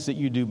important things that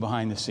you do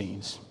behind the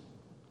scenes.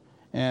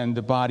 And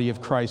the body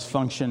of Christ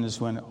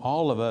functions when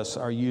all of us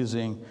are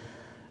using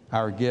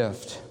our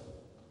gift.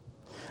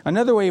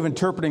 Another way of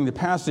interpreting the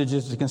passage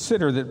is to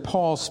consider that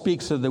Paul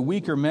speaks of the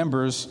weaker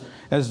members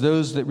as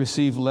those that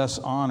receive less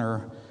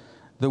honor.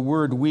 The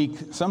word weak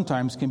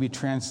sometimes can be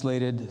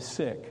translated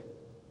sick.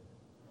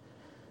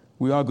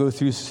 We all go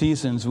through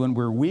seasons when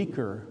we're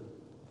weaker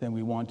than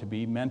we want to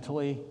be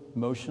mentally,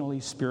 emotionally,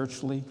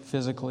 spiritually,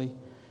 physically.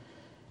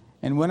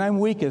 And when I'm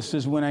weakest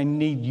is when I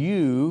need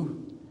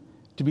you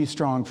to be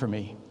strong for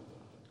me.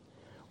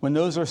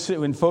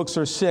 When folks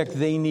are sick,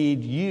 they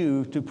need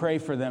you to pray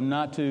for them,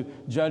 not to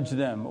judge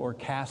them or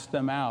cast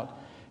them out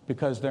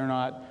because they're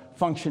not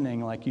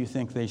functioning like you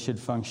think they should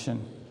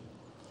function.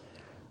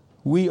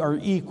 We are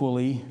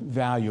equally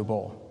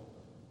valuable.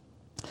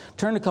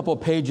 Turn a couple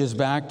of pages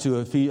back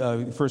to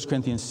 1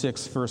 Corinthians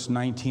 6, verse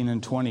 19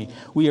 and 20.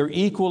 We are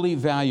equally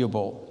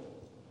valuable.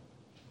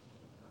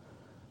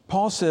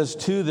 Paul says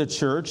to the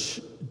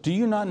church, do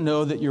you not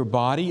know that your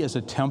body is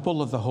a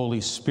temple of the Holy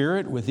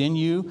Spirit within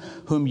you,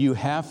 whom you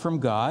have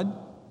from God?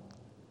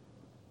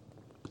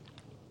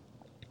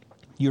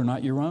 You're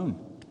not your own,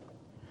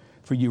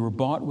 for you were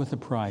bought with a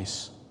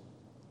price.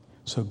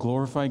 So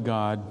glorify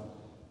God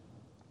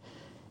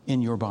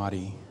in your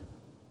body.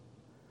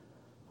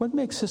 What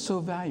makes us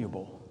so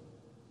valuable?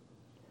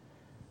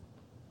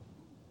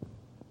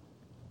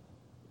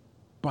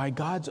 By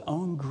God's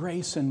own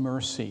grace and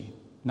mercy.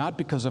 Not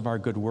because of our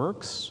good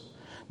works,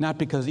 not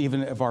because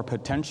even of our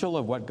potential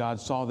of what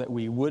God saw that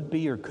we would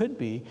be or could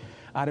be.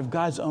 Out of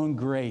God's own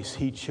grace,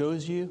 He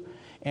chose you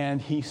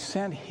And he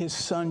sent his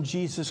son,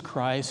 Jesus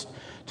Christ,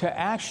 to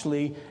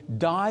actually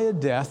die a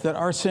death that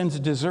our sins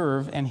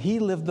deserve, and he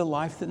lived the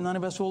life that none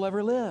of us will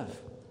ever live.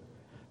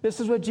 This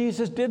is what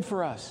Jesus did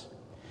for us.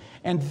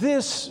 And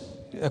this,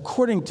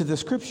 according to the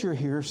scripture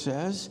here,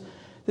 says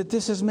that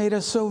this has made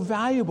us so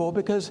valuable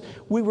because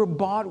we were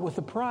bought with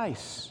a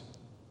price.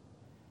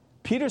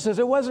 Peter says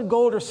it wasn't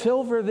gold or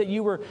silver that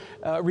you were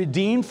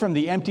redeemed from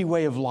the empty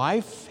way of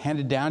life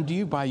handed down to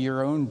you by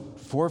your own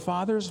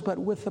forefathers, but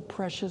with the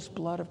precious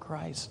blood of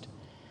Christ,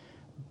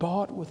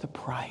 bought with a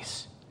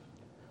price.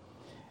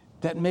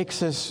 That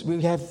makes us,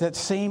 we have that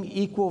same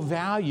equal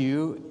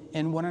value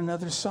in one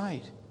another's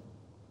sight.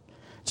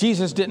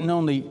 Jesus didn't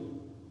only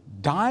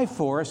die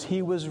for us,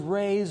 he was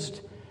raised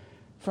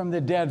from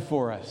the dead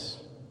for us.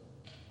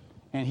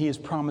 And he has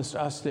promised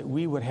us that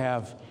we would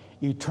have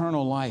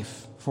eternal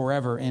life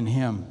forever in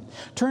him.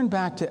 Turn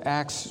back to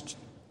Acts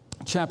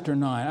chapter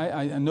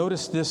 9. I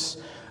noticed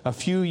this a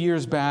few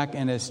years back,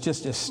 and it's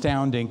just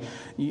astounding.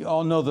 You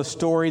all know the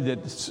story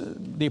that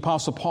the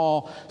Apostle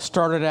Paul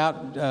started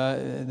out,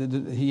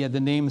 he had the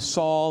name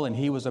Saul, and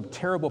he was a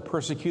terrible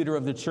persecutor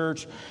of the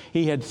church.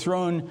 He had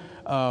thrown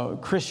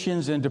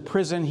Christians into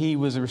prison. He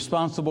was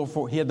responsible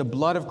for, he had the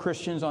blood of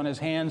Christians on his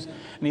hands,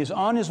 and he's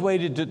on his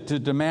way to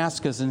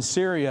Damascus in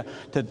Syria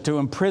to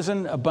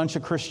imprison a bunch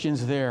of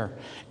Christians there.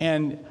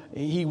 And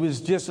he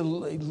was just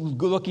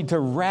looking to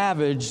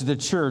ravage the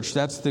church.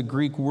 That's the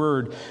Greek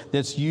word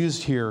that's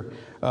used here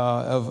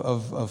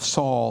of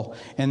Saul.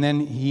 And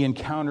then he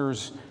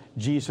encounters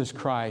Jesus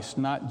Christ,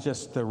 not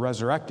just the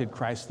resurrected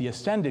Christ, the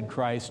ascended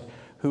Christ,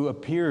 who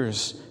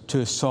appears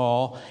to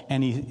Saul.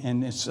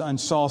 And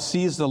Saul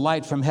sees the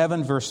light from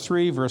heaven, verse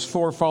 3, verse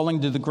 4,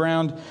 falling to the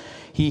ground.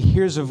 He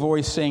hears a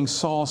voice saying,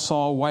 "Saul,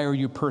 Saul, why are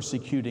you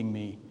persecuting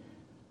me?"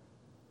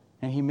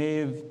 And he may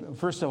have,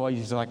 first of all,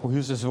 he's like, well,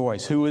 who's this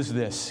voice? Who is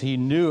this? He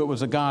knew it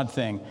was a God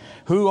thing.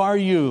 Who are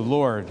you,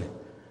 Lord?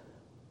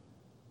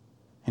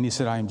 And he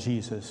said, I am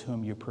Jesus,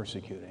 whom you're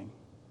persecuting.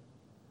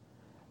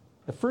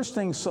 The first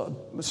thing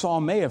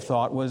Saul may have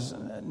thought was,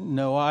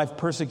 no, I've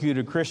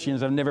persecuted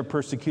Christians. I've never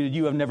persecuted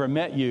you. I've never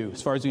met you.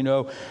 As far as we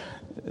know,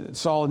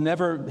 Saul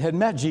never had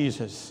met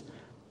Jesus.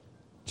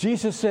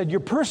 Jesus said,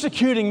 you're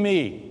persecuting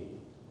me.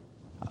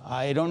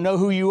 I don't know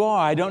who you are.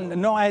 I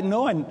don't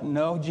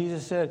know.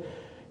 Jesus said,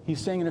 he's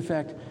saying, in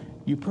effect,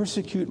 you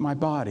persecute my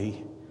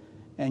body,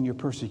 and you're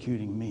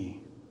persecuting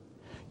me.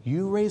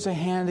 You raise a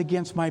hand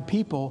against my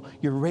people,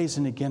 you're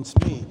raising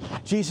against me.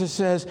 Jesus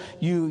says,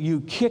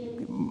 you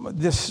kick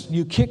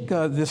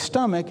the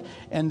stomach,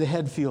 and the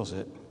head feels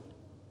it.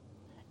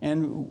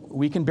 And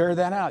we can bear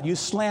that out. You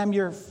slam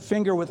your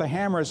finger with a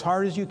hammer as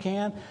hard as you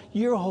can,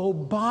 your whole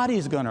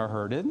body's going to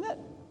hurt, isn't it?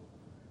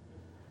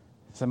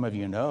 Some of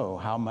you know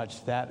how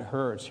much that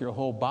hurts. Your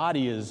whole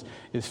body is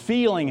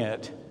feeling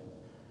it.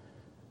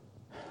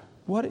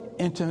 What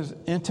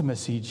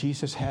intimacy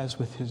Jesus has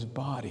with his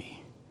body.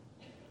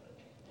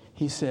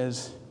 He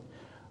says,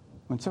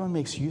 when someone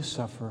makes you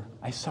suffer,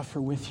 I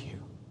suffer with you.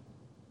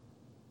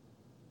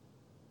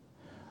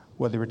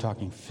 Whether we're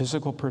talking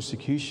physical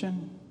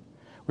persecution,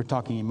 we're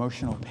talking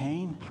emotional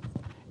pain,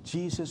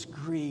 Jesus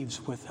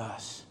grieves with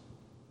us.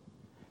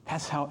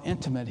 That's how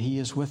intimate he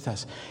is with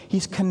us.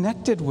 He's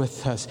connected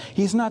with us.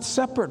 He's not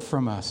separate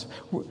from us.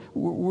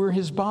 We're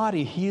his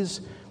body. He's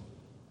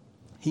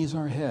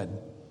our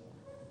head.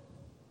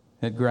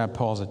 That grabbed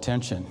Paul's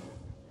attention,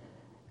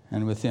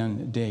 and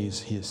within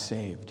days he is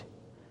saved.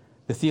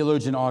 The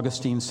theologian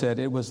Augustine said,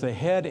 it was the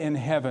head in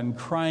heaven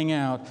crying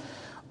out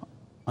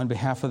on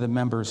behalf of the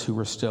members who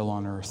were still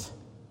on earth.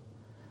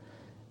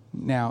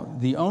 Now,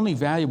 the only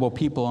valuable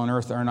people on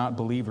earth are not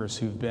believers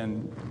who've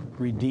been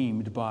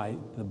redeemed by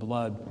the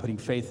blood, putting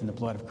faith in the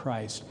blood of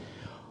Christ.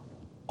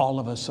 All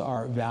of us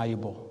are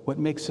valuable. What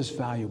makes us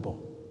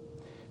valuable?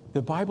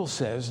 The Bible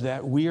says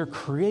that we are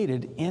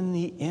created in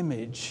the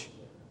image,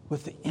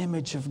 with the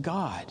image of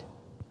God.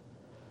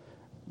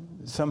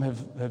 Some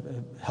have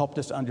helped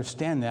us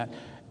understand that.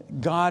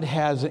 God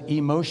has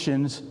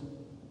emotions,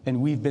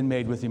 and we've been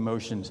made with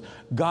emotions.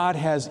 God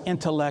has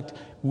intellect,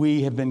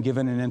 we have been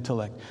given an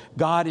intellect.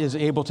 God is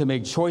able to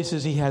make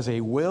choices, he has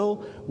a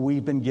will,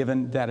 we've been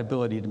given that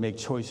ability to make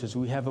choices.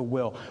 We have a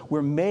will.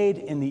 We're made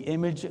in the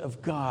image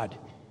of God.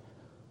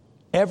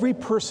 Every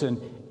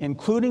person,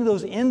 including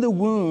those in the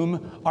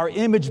womb, are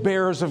image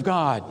bearers of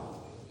God.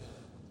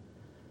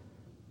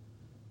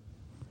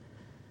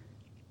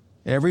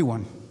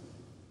 Everyone.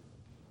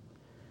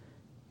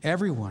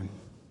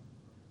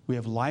 We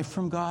have life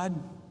from God,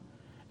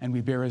 and we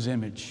bear his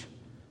image.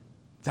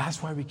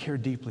 That's why we care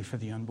deeply for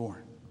the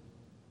unborn.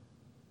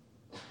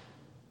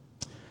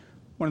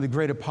 One of the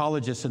great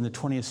apologists in the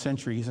 20th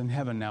century, he's in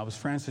heaven now, was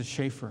Francis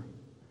Schaeffer.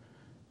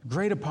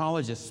 Great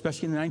apologist,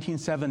 especially in the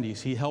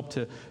 1970s. He helped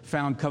to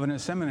found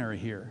Covenant Seminary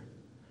here.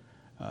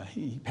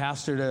 He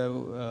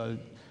pastored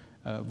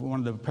one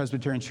of the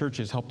Presbyterian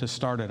churches, helped to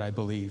start it, I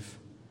believe.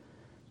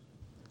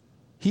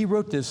 He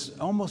wrote this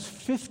almost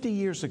 50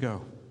 years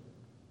ago.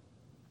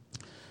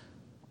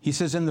 He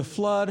says, in the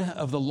flood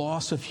of the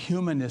loss of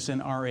humanness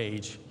in our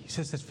age, he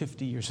says that's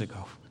 50 years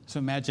ago. So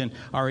imagine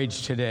our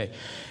age today.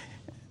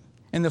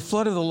 And the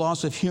flood of the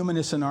loss of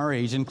humanness in our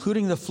age,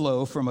 including the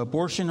flow from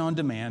abortion on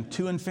demand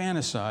to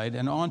infanticide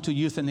and on to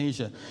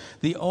euthanasia,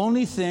 the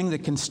only thing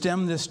that can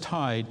stem this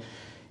tide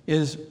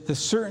is the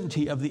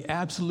certainty of the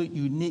absolute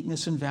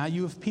uniqueness and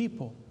value of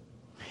people.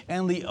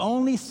 And the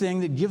only thing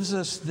that gives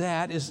us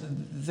that is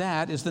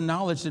the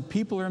knowledge that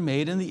people are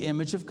made in the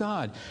image of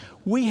God.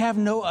 We have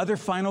no other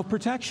final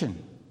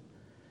protection.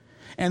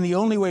 And the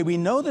only way we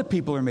know that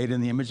people are made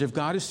in the image of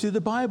God is through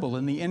the Bible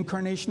and the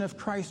incarnation of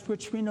Christ,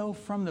 which we know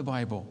from the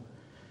Bible.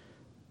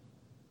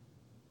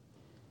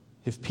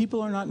 If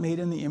people are not made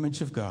in the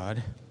image of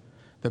God,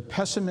 the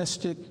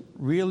pessimistic,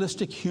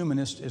 realistic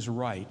humanist is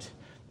right.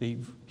 The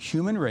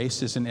human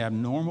race is an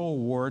abnormal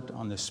wart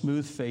on the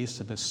smooth face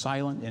of a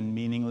silent and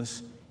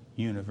meaningless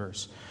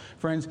universe.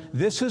 Friends,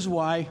 this is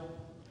why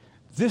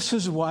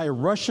a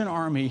Russian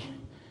army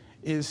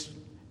is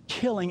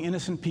killing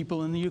innocent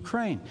people in the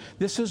Ukraine.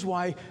 This is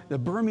why the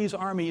Burmese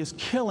army is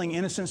killing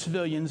innocent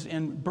civilians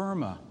in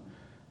Burma.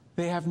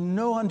 They have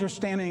no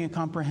understanding and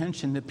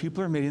comprehension that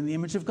people are made in the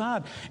image of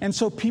God. And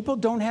so people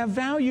don't have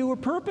value or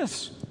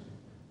purpose.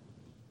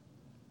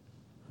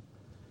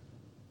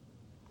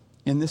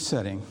 In this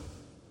setting,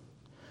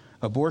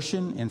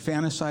 abortion,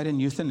 infanticide, and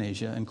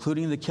euthanasia,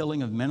 including the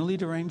killing of mentally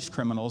deranged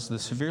criminals, the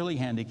severely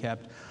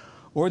handicapped,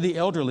 or the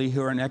elderly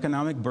who are an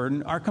economic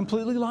burden, are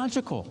completely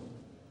logical.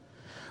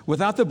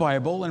 Without the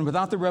Bible and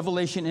without the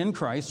revelation in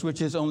Christ,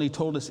 which is only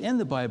told us in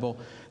the Bible,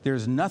 there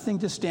is nothing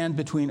to stand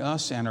between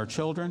us and our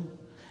children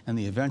and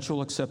the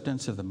eventual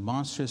acceptance of the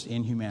monstrous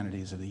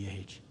inhumanities of the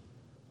age.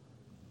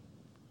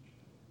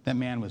 That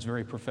man was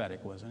very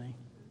prophetic, wasn't he?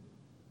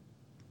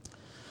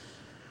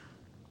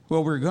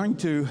 Well, we're going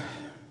to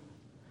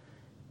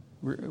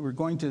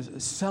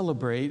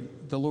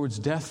celebrate the Lord's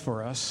death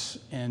for us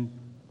and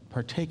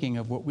partaking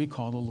of what we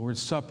call the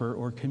Lord's Supper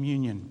or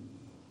communion.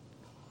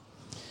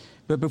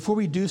 But before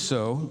we do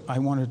so, I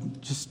want to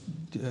just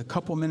a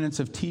couple minutes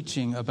of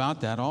teaching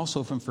about that,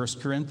 also from 1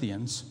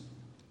 Corinthians.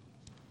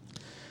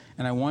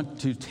 And I want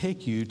to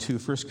take you to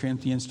 1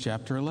 Corinthians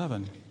chapter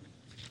 11,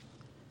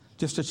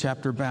 just a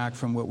chapter back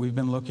from what we've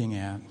been looking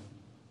at.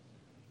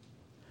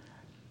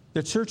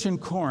 The church in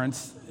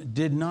Corinth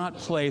did not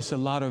place a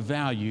lot of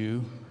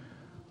value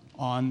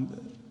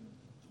on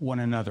one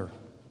another.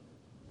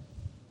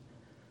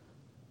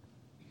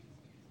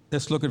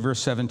 Let's look at verse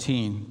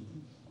 17.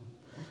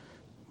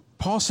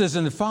 Paul says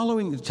in the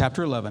following,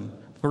 chapter 11,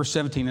 verse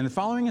 17, in the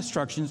following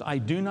instructions, I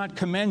do not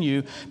commend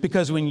you,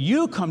 because when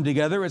you come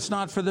together, it's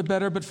not for the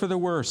better, but for the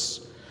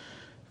worse.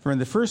 For in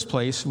the first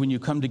place, when you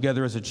come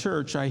together as a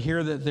church, I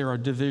hear that there are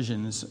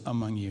divisions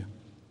among you,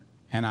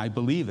 and I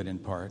believe it in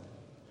part.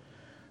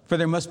 For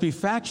there must be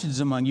factions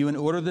among you in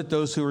order that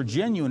those who are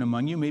genuine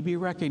among you may be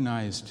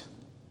recognized.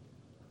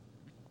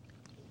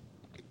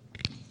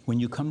 When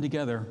you come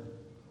together,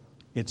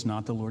 it's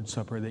not the Lord's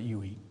Supper that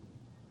you eat.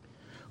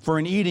 For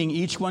in eating,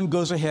 each one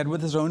goes ahead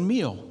with his own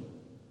meal.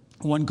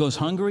 One goes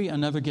hungry,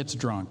 another gets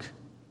drunk.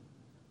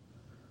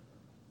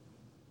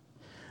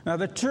 Now,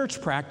 the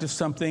church practiced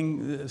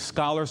something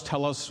scholars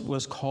tell us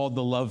was called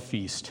the love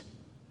feast.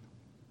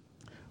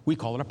 We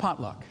call it a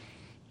potluck.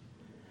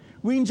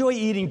 We enjoy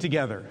eating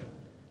together.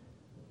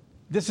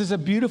 This is a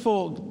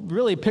beautiful,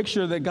 really,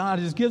 picture that God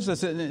gives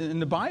us in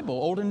the Bible,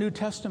 Old and New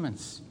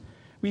Testaments.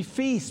 We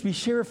feast. We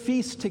share a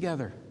feast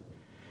together.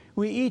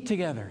 We eat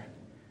together.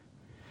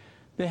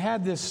 They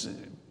had this,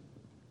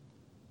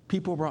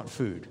 people brought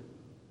food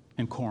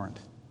in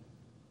Corinth.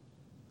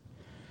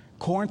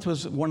 Corinth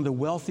was one of the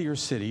wealthier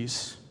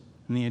cities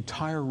in the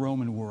entire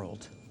Roman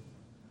world.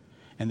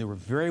 And they were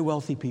very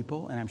wealthy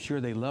people, and I'm sure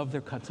they loved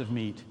their cuts of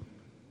meat.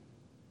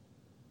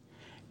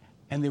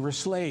 And they were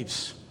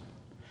slaves.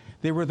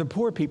 They were the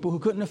poor people who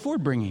couldn't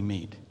afford bringing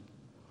meat.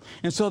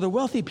 And so the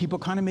wealthy people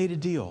kind of made a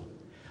deal.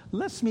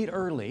 Let's meet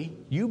early.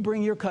 You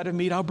bring your cut of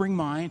meat, I'll bring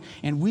mine,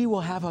 and we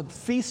will have a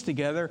feast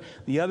together.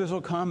 The others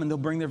will come, and they'll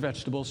bring their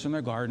vegetables from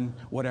their garden,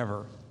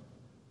 whatever.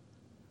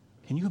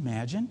 Can you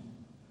imagine?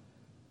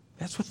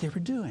 That's what they were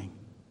doing.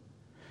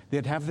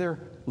 They'd have their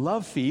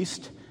love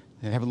feast,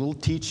 they'd have a little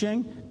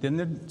teaching, then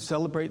they'd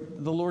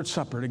celebrate the Lord's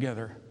Supper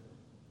together.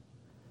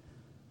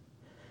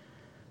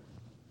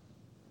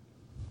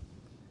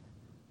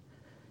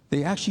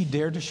 They actually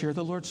dared to share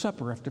the Lord's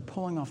Supper after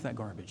pulling off that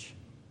garbage.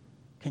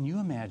 Can you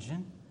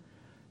imagine?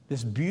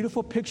 This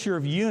beautiful picture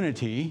of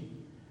unity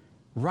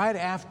right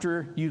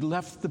after you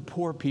left the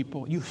poor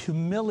people. You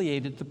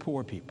humiliated the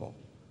poor people.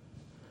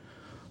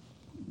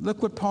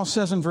 Look what Paul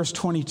says in verse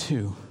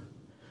 22.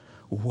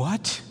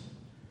 What?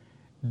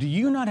 Do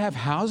you not have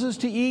houses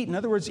to eat? In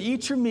other words,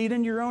 eat your meat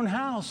in your own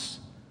house.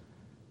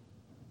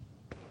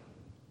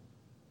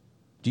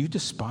 Do you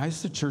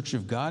despise the church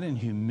of God and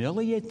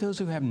humiliate those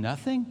who have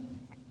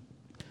nothing?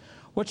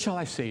 What shall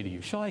I say to you?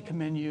 Shall I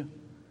commend you?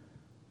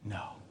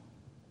 No.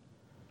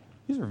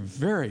 These are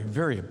very,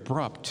 very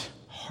abrupt,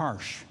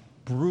 harsh,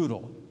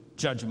 brutal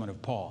judgment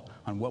of Paul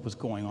on what was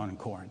going on in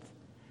Corinth.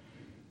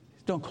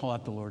 Don't call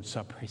out the Lord's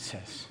Supper, he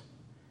says.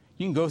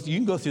 You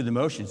can go through the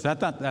motions.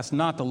 That's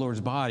not the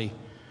Lord's body.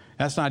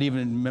 That's not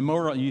even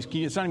memorial.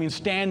 It's not even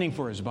standing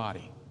for his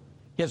body.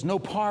 He has no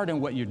part in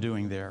what you're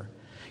doing there.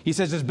 He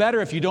says it's better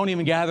if you don't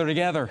even gather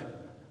together.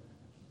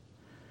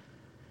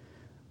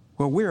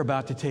 Well, we're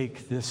about to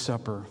take this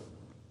supper.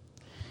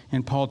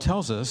 And Paul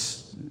tells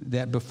us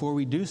that before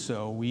we do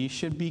so, we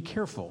should be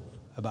careful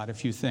about a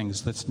few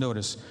things. Let's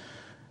notice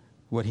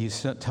what he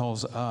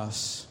tells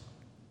us.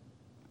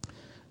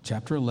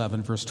 Chapter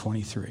 11, verse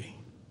 23.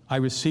 I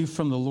received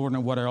from the Lord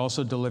and what I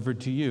also delivered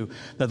to you,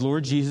 that the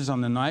Lord Jesus,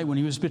 on the night when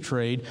he was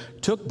betrayed,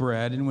 took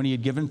bread, and when he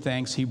had given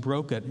thanks, he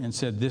broke it and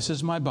said, "This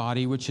is my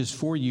body, which is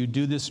for you.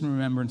 Do this in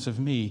remembrance of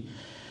me."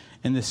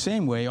 In the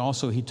same way,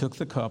 also, he took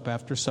the cup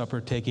after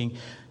supper,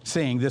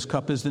 saying, "This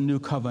cup is the new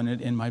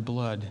covenant in my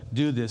blood.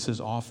 Do this as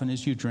often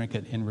as you drink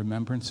it in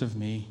remembrance of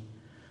me.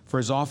 For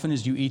as often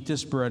as you eat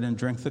this bread and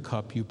drink the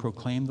cup, you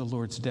proclaim the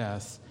Lord's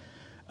death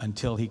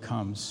until he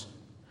comes.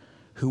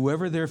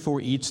 Whoever therefore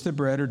eats the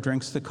bread or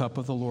drinks the cup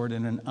of the Lord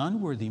in an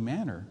unworthy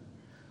manner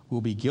will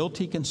be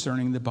guilty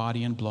concerning the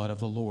body and blood of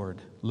the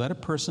Lord. Let a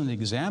person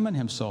examine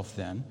himself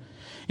then,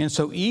 and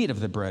so eat of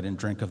the bread and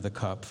drink of the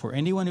cup. For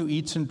anyone who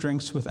eats and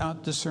drinks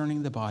without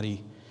discerning the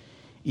body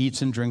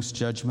eats and drinks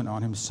judgment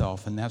on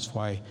himself. And that's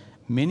why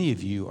many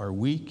of you are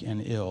weak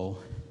and ill,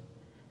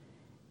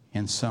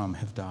 and some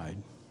have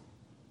died."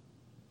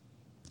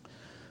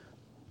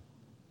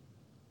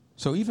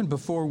 So even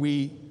before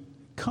we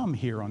come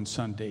here on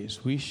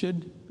Sundays, we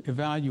should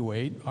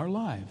evaluate our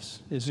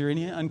lives. Is there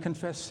any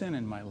unconfessed sin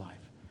in my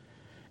life?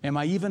 Am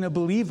I even a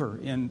believer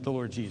in the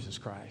Lord Jesus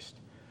Christ?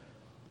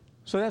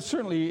 So that's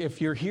certainly, if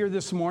you're here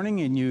this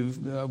morning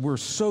and we're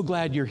so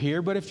glad you're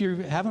here, but if you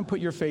haven't put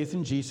your faith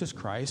in Jesus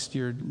Christ,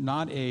 you're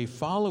not a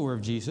follower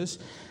of Jesus,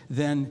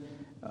 then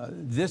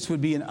this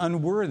would be an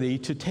unworthy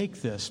to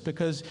take this,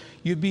 because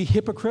you'd be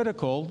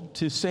hypocritical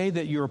to say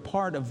that you're a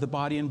part of the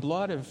body and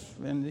blood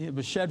and it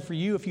was shed for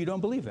you if you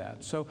don't believe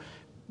that. So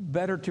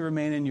better to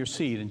remain in your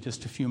seat in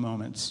just a few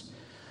moments.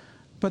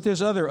 But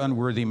there's other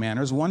unworthy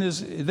manners. One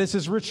is, this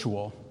is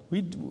ritual.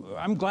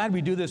 I'm glad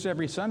we do this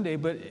every Sunday,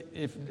 but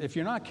if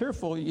you're not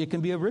careful, it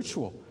can be a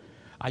ritual.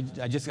 I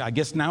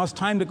guess now it's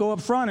time to go up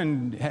front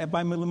and have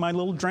my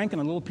little drink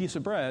and a little piece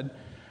of bread.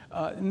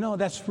 No,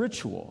 that's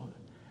ritual.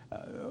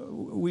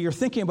 We are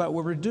thinking about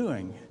what we're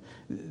doing.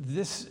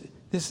 This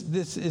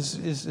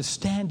is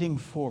standing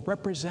for,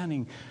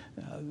 representing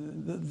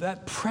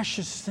that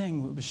precious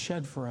thing that was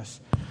shed for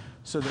us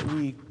so that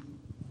we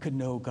could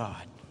know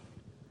God.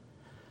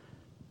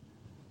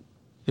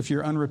 If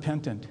you're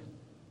unrepentant,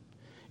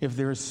 if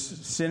there's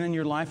sin in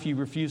your life you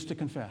refuse to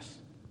confess,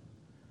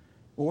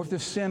 or if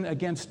there's sin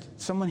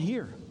against someone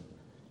here,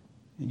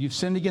 you've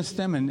sinned against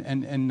them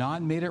and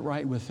not made it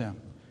right with them,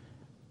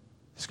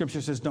 the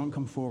Scripture says don't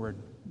come forward.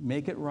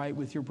 Make it right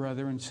with your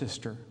brother and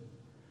sister.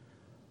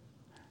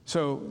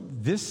 So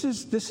this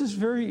is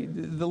very,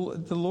 the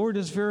Lord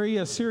is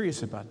very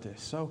serious about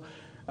this. So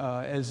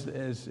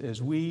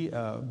as we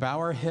bow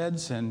our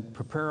heads and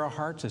prepare our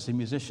hearts as the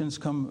musicians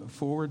come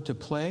forward to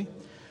play,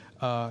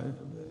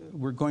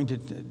 we're going to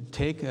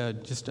take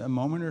just a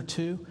moment or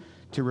two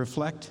to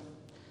reflect.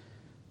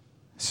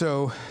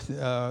 So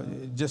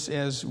just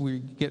as we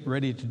get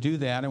ready to do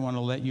that, I want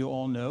to let you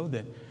all know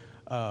that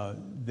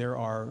there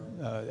are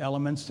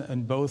elements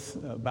in both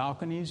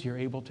balconies. You're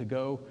able to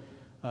go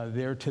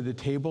there to the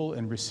table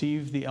and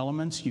receive the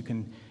elements. You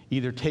can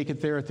either take it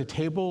there at the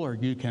table, or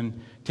you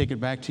can take it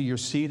back to your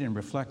seat and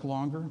reflect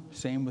longer.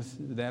 Same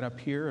with that up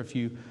here. If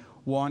you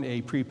want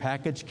a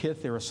prepackaged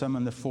kit, there are some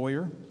in the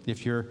foyer.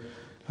 If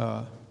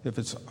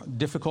it's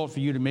difficult for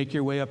you to make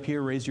your way up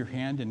here, raise your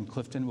hand, and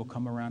Clifton will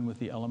come around with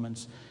the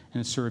elements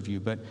and serve you.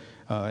 But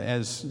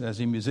as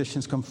the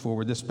musicians come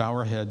forward, let's bow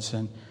our heads,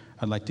 and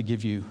I'd like to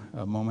give you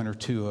a moment or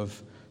two of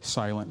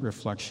silent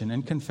reflection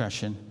and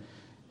confession,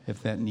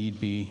 if that need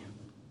be,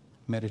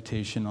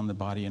 meditation on the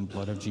body and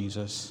blood of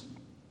Jesus.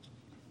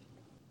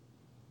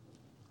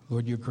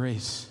 Lord, your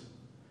grace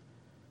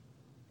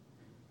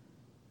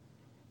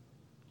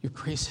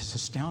is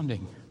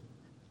astounding.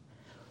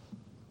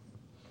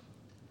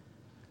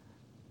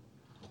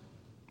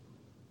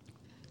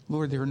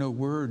 Lord, there are no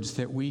words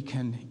that we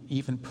can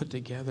even put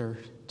together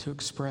to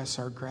express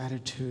our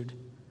gratitude,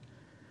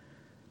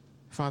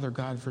 Father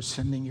God, for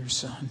sending your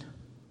Son,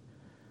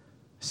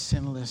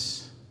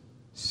 sinless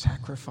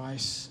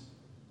sacrifice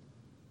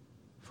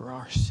for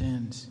our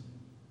sins,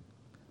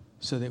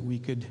 so that we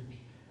could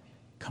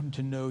come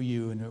to know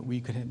you, and that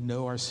we could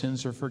know our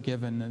sins are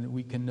forgiven, and that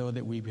we can know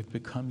that we have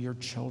become your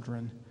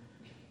children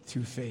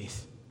through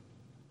faith.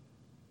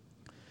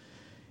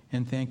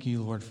 And thank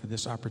you, Lord, for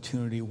this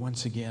opportunity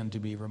once again to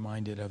be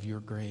reminded of your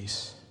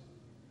grace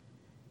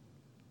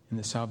and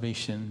the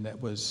salvation that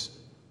was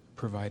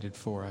provided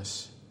for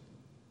us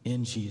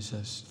in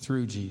Jesus,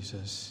 through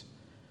Jesus.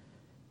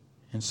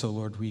 And so,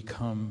 Lord, we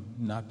come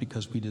not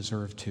because we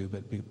deserve to,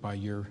 but by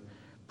your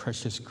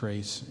precious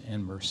grace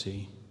and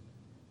mercy.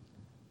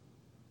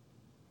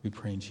 We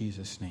pray in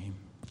Jesus' name.